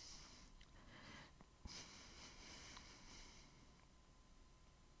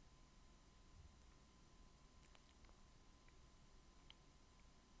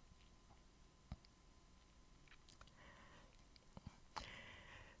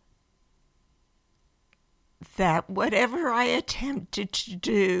 that whatever I attempted to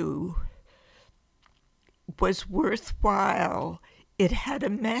do was worthwhile. It had a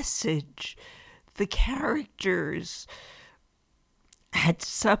message. The characters had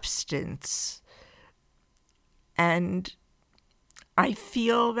substance. And I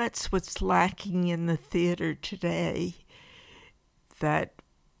feel that's what's lacking in the theater today, that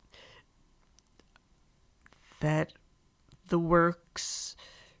the works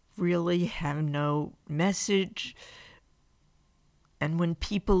really have no message, and when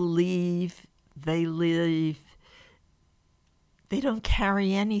people leave, they don't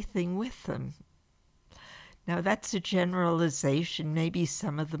carry anything with them. Now, that's a generalization. Maybe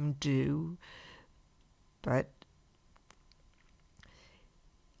some of them do, but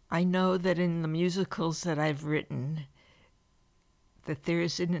I know that in the musicals that I've written, that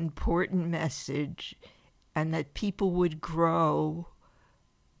there's an important message, and that people would grow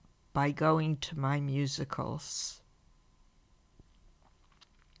by going to my musicals.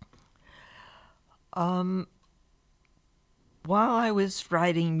 While I was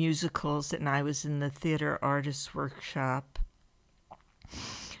writing musicals and I was in the theater artists workshop,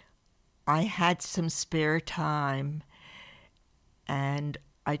 I had some spare time, and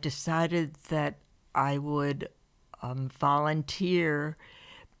I decided that I would volunteer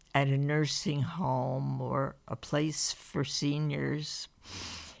at a nursing home or a place for seniors.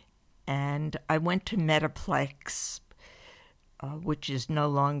 And I went to Metaplex, which is no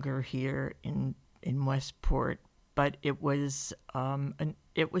longer here in Westport, but it was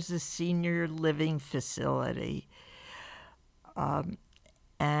a senior living facility,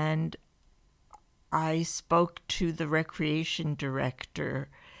 and I spoke to the recreation director,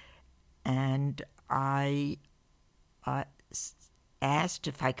 and I asked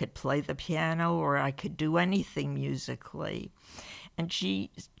if I could play the piano or I could do anything musically. And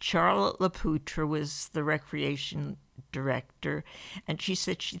Charlotte Laputra was the recreation director, and she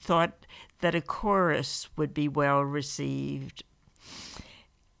said she thought that a chorus would be well received.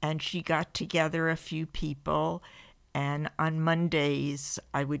 And she got together a few people, and on Mondays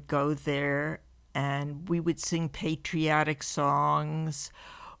I would go there and we would sing patriotic songs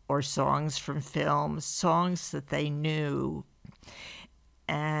or songs from films, songs that they knew.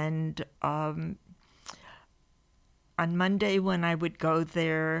 And on Monday when I would go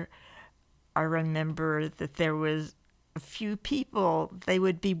there, I remember that there was a few people, they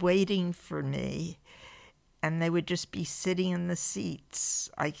would be waiting for me, and they would just be sitting in the seats.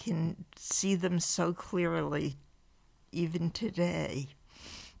 I can see them so clearly, even today.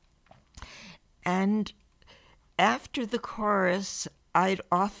 And after the chorus, I'd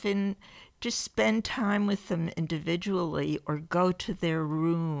often just spend time with them individually or go to their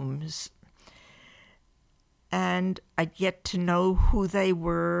rooms. And I'd get to know who they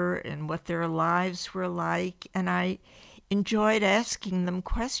were and what their lives were like. And I enjoyed asking them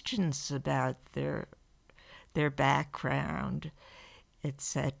questions about their background,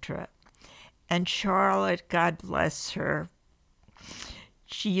 etc. And Charlotte, God bless her,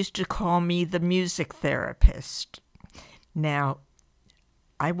 she used to call me the music therapist. Now,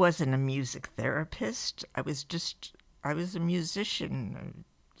 I wasn't a music therapist. I was a musician,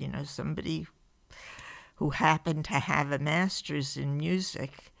 somebody who happened to have a master's in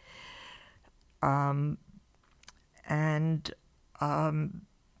music.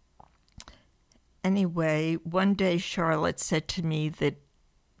 Anyway, one day Charlotte said to me that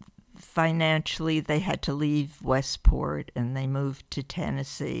financially they had to leave Westport and they moved to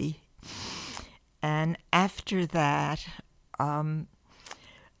Tennessee. And after that,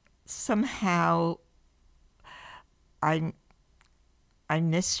 somehow I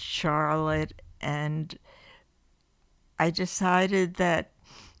missed Charlotte, and I decided that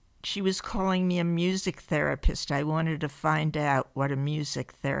she was calling me a music therapist. I wanted to find out what a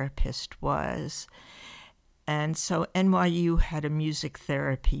music therapist was. And so NYU had a music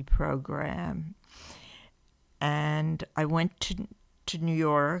therapy program. And I went to New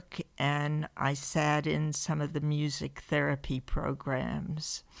York and I sat in some of the music therapy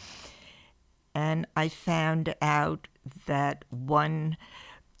programs. And I found out that one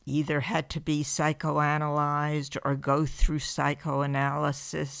either had to be psychoanalyzed or go through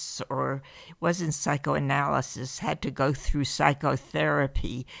psychoanalysis, or it wasn't psychoanalysis, had to go through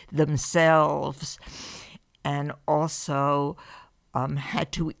psychotherapy themselves, and also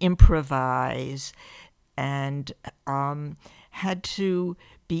had to improvise and had to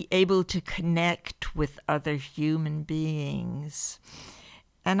be able to connect with other human beings.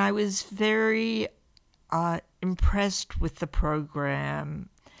 And I was very impressed with the program.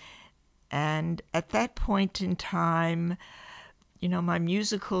 And at that point in time, my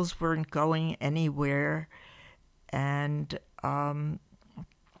musicals weren't going anywhere. And I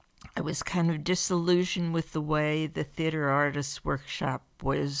was kind of disillusioned with the way the theater artists workshop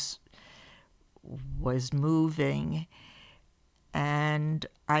was moving. And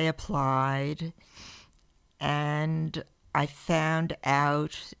I applied, and I found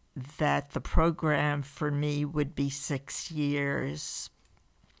out that the program for me would be 6 years.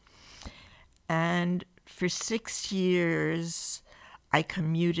 And for 6 years, I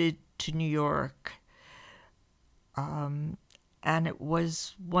commuted to New York. And it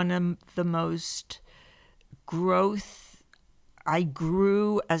was one of the most growth. I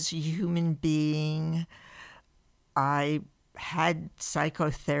grew as a human being. I had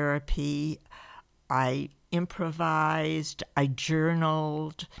psychotherapy. I improvised. I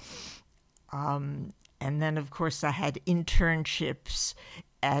journaled. And then, of course, I had internships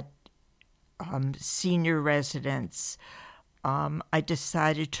at senior residence. I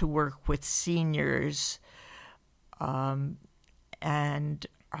decided to work with seniors, and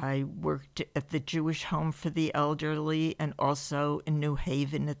I worked at the Jewish Home for the Elderly and also in New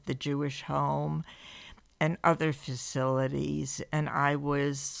Haven at the Jewish Home and other facilities. And I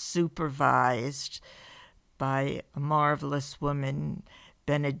was supervised by a marvelous woman,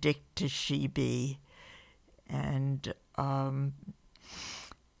 Benedicta Shibi. And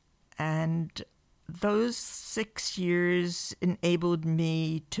those 6 years enabled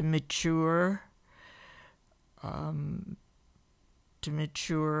me to mature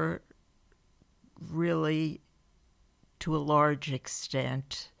really to a large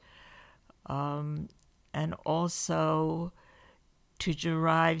extent, and also to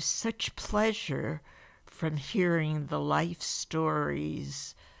derive such pleasure from hearing the life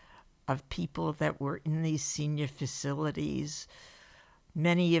stories of people that were in these senior facilities,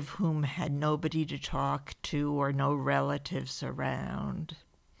 many of whom had nobody to talk to or no relatives around.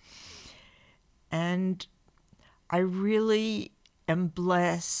 And I really am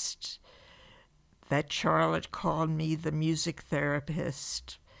blessed that Charlotte called me the music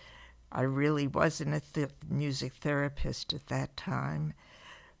therapist. I really wasn't a music therapist at that time,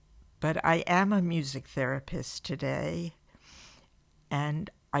 but I am a music therapist today, and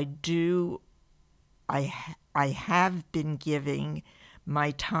I have been giving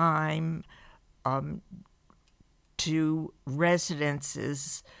my time to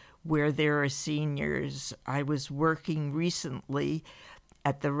residences where there are seniors. I was working recently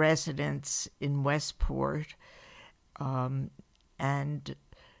at the residence in Westport, and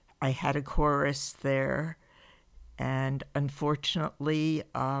I had a chorus there, and unfortunately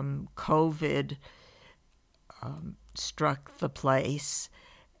COVID struck the place,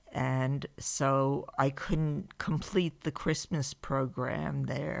 and so I couldn't complete the Christmas program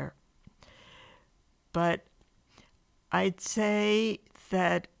there. But I'd say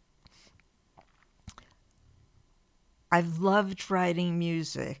that I've loved writing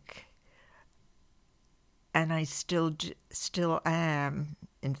music, and I still am.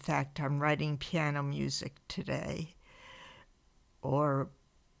 In fact, I'm writing piano music today, or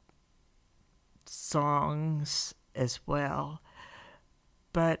songs as well.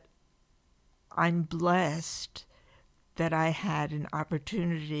 But I'm blessed that I had an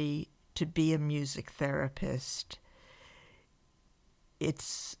opportunity to be a music therapist.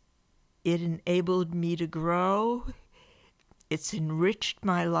 It enabled me to grow. It's enriched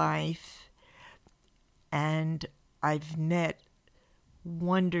my life, and I've met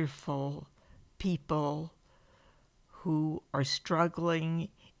wonderful people who are struggling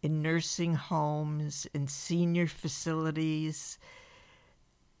in nursing homes and senior facilities,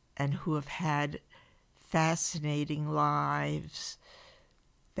 and who have had fascinating lives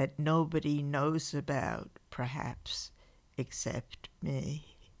that nobody knows about, perhaps, except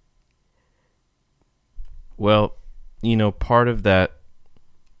me. Well, part of that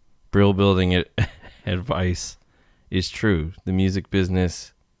Brill building advice is true. The music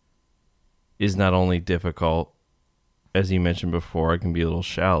business is not only difficult, as you mentioned before, it can be a little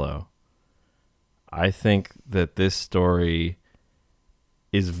shallow. I think that this story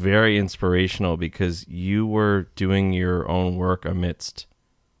is very inspirational because you were doing your own work amidst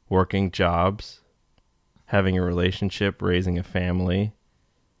working jobs, having a relationship, raising a family,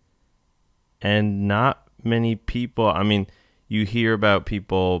 and not many people, you hear about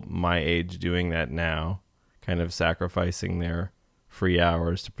people my age doing that now, kind of sacrificing their free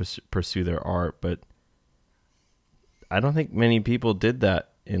hours to pursue their art, but I don't think many people did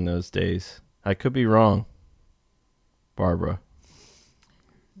that in those days. I could be wrong, Barbara.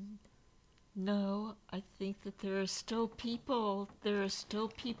 No, I think that there are still people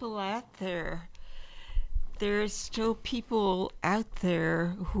out there. There are still people out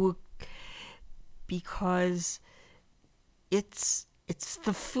there who, because it's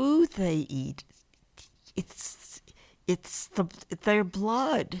the food they eat. It's their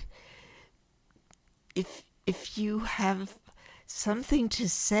blood. If you have something to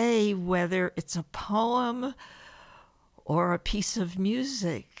say, whether it's a poem or a piece of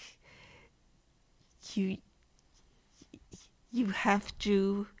music, you have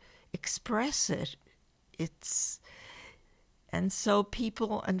to express it. And so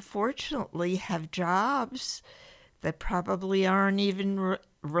people, unfortunately, have jobs that probably aren't even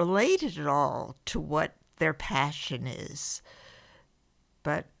related at all to what their passion is.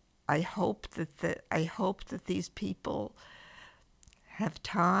 But I hope that these people have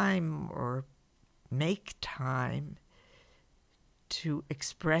time or make time to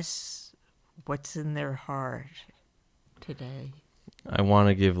express what's in their heart today. I want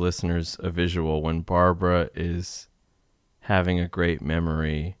to give listeners a visual. When Barbara is having a great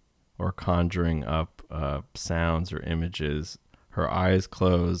memory or conjuring up sounds or images, her eyes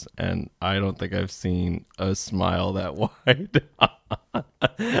close, and I don't think I've seen a smile that wide.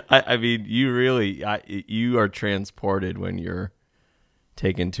 I mean, you are transported when you're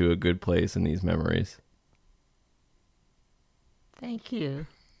taken to a good place in these memories. Thank you.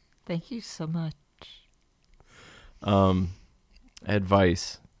 Thank you so much.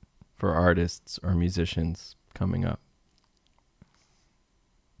 Advice for artists or musicians coming up.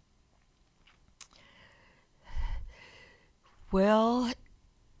 Well,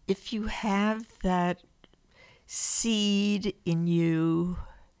 if you have that seed in you,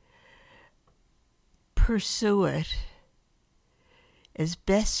 pursue it as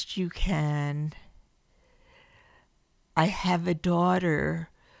best you can. I have a daughter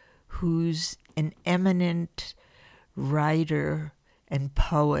who's an eminent writer and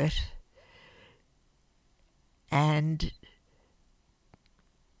poet, and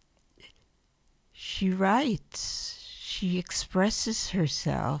she writes. She expresses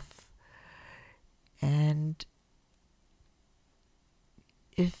herself, and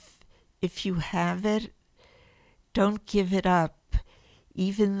if you have it, don't give it up,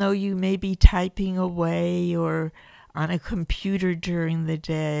 even though you may be typing away or on a computer during the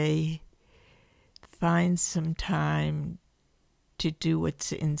day. Find some time to do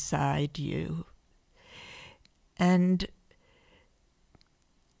what's inside you. And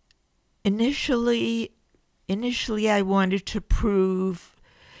initially I wanted to prove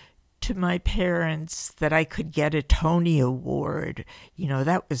to my parents that I could get a Tony Award.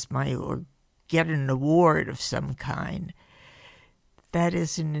 That was or get an award of some kind. That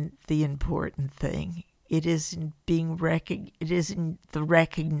isn't the important thing. It isn't it isn't the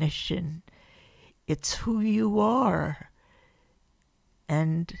recognition. It's who you are.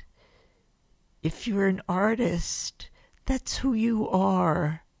 And if you're an artist, that's who you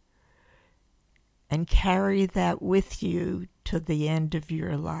are. And carry that with you to the end of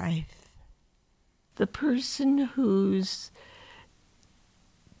your life. The person who's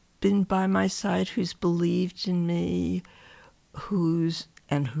been by my side, who's believed in me, who's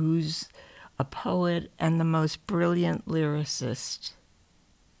a poet and the most brilliant lyricist.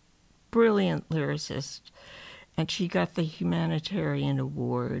 And she got the humanitarian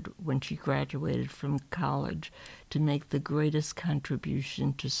award when she graduated from college to make the greatest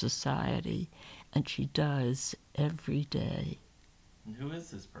contribution to society. And she does every day. And who is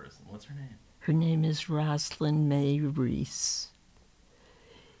this person? What's her name? Her name is Rosalind May Reis.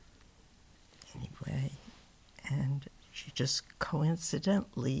 Anyway, and she just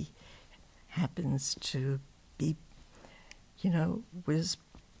coincidentally happens to be, was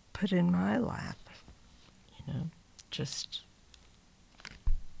put in my lap. Just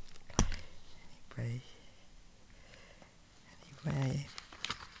anyway.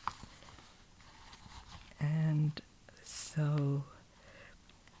 And so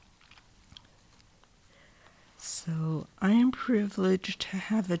I am privileged to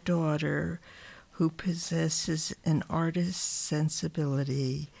have a daughter who possesses an artist's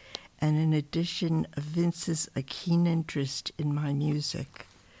sensibility and in addition evinces a keen interest in my music.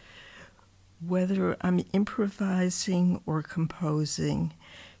 Whether I'm improvising or composing,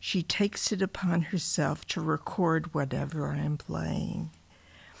 she takes it upon herself to record whatever I'm playing.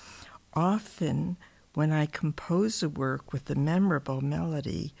 Often, when I compose a work with a memorable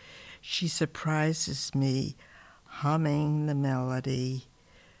melody, she surprises me humming the melody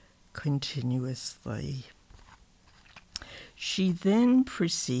continuously. She then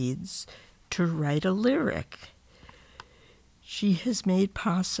proceeds to write a lyric. She has made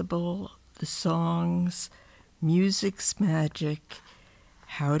possible the songs Music's Magic,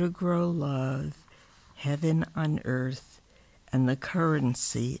 How to Grow Love, Heaven on Earth, and The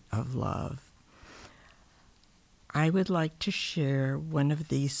Currency of Love. I would like to share one of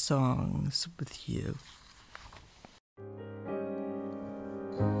these songs with you.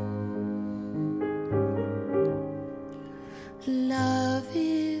 Love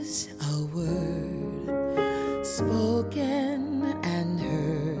is a word spoken and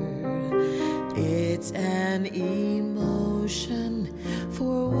heard. It's an emotion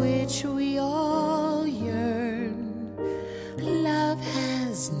for which we all yearn. Love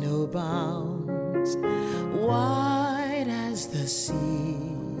has no bounds, wide as the sea.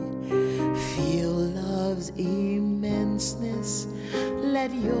 Feel love's immenseness,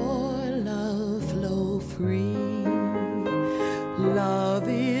 let your love flow free. Love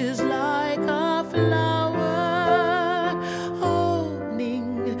is like a flower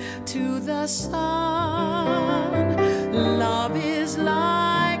opening to the sun. Love is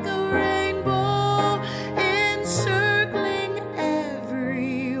like a rainbow encircling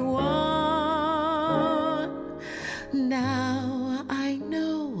everyone. Now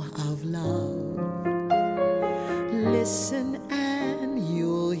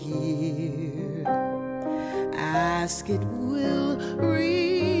Ask, it will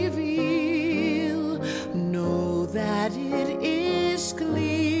reveal. Know that it is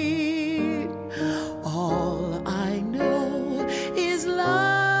clear. All I know is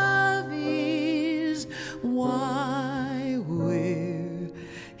love is why we're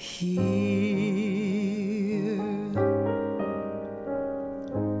here.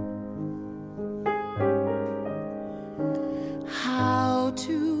 How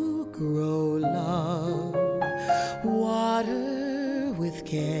to grow love, water with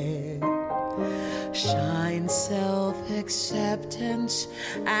care, shine self-acceptance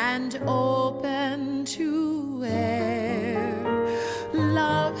and open to air.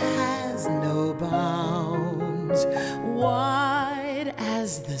 Love has no bounds, wide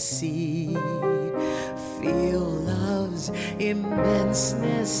as the sea. Feel love's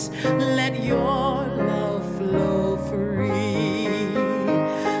immenseness, let your love flow free.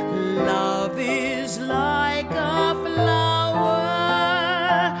 Love is like a flower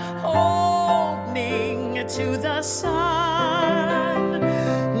opening to the sun.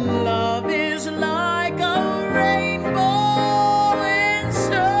 Love is like a rainbow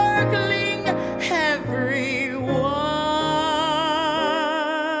encircling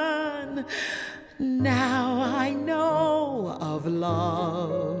everyone. Now I know of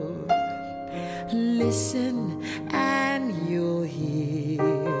love. Listen and you'll hear.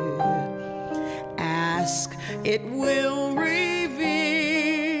 Ask, it will reveal.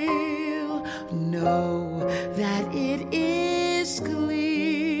 Know that it is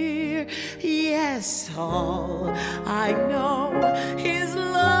clear. Yes, all I know is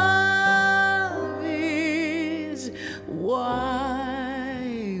love is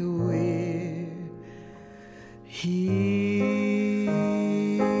why we're here.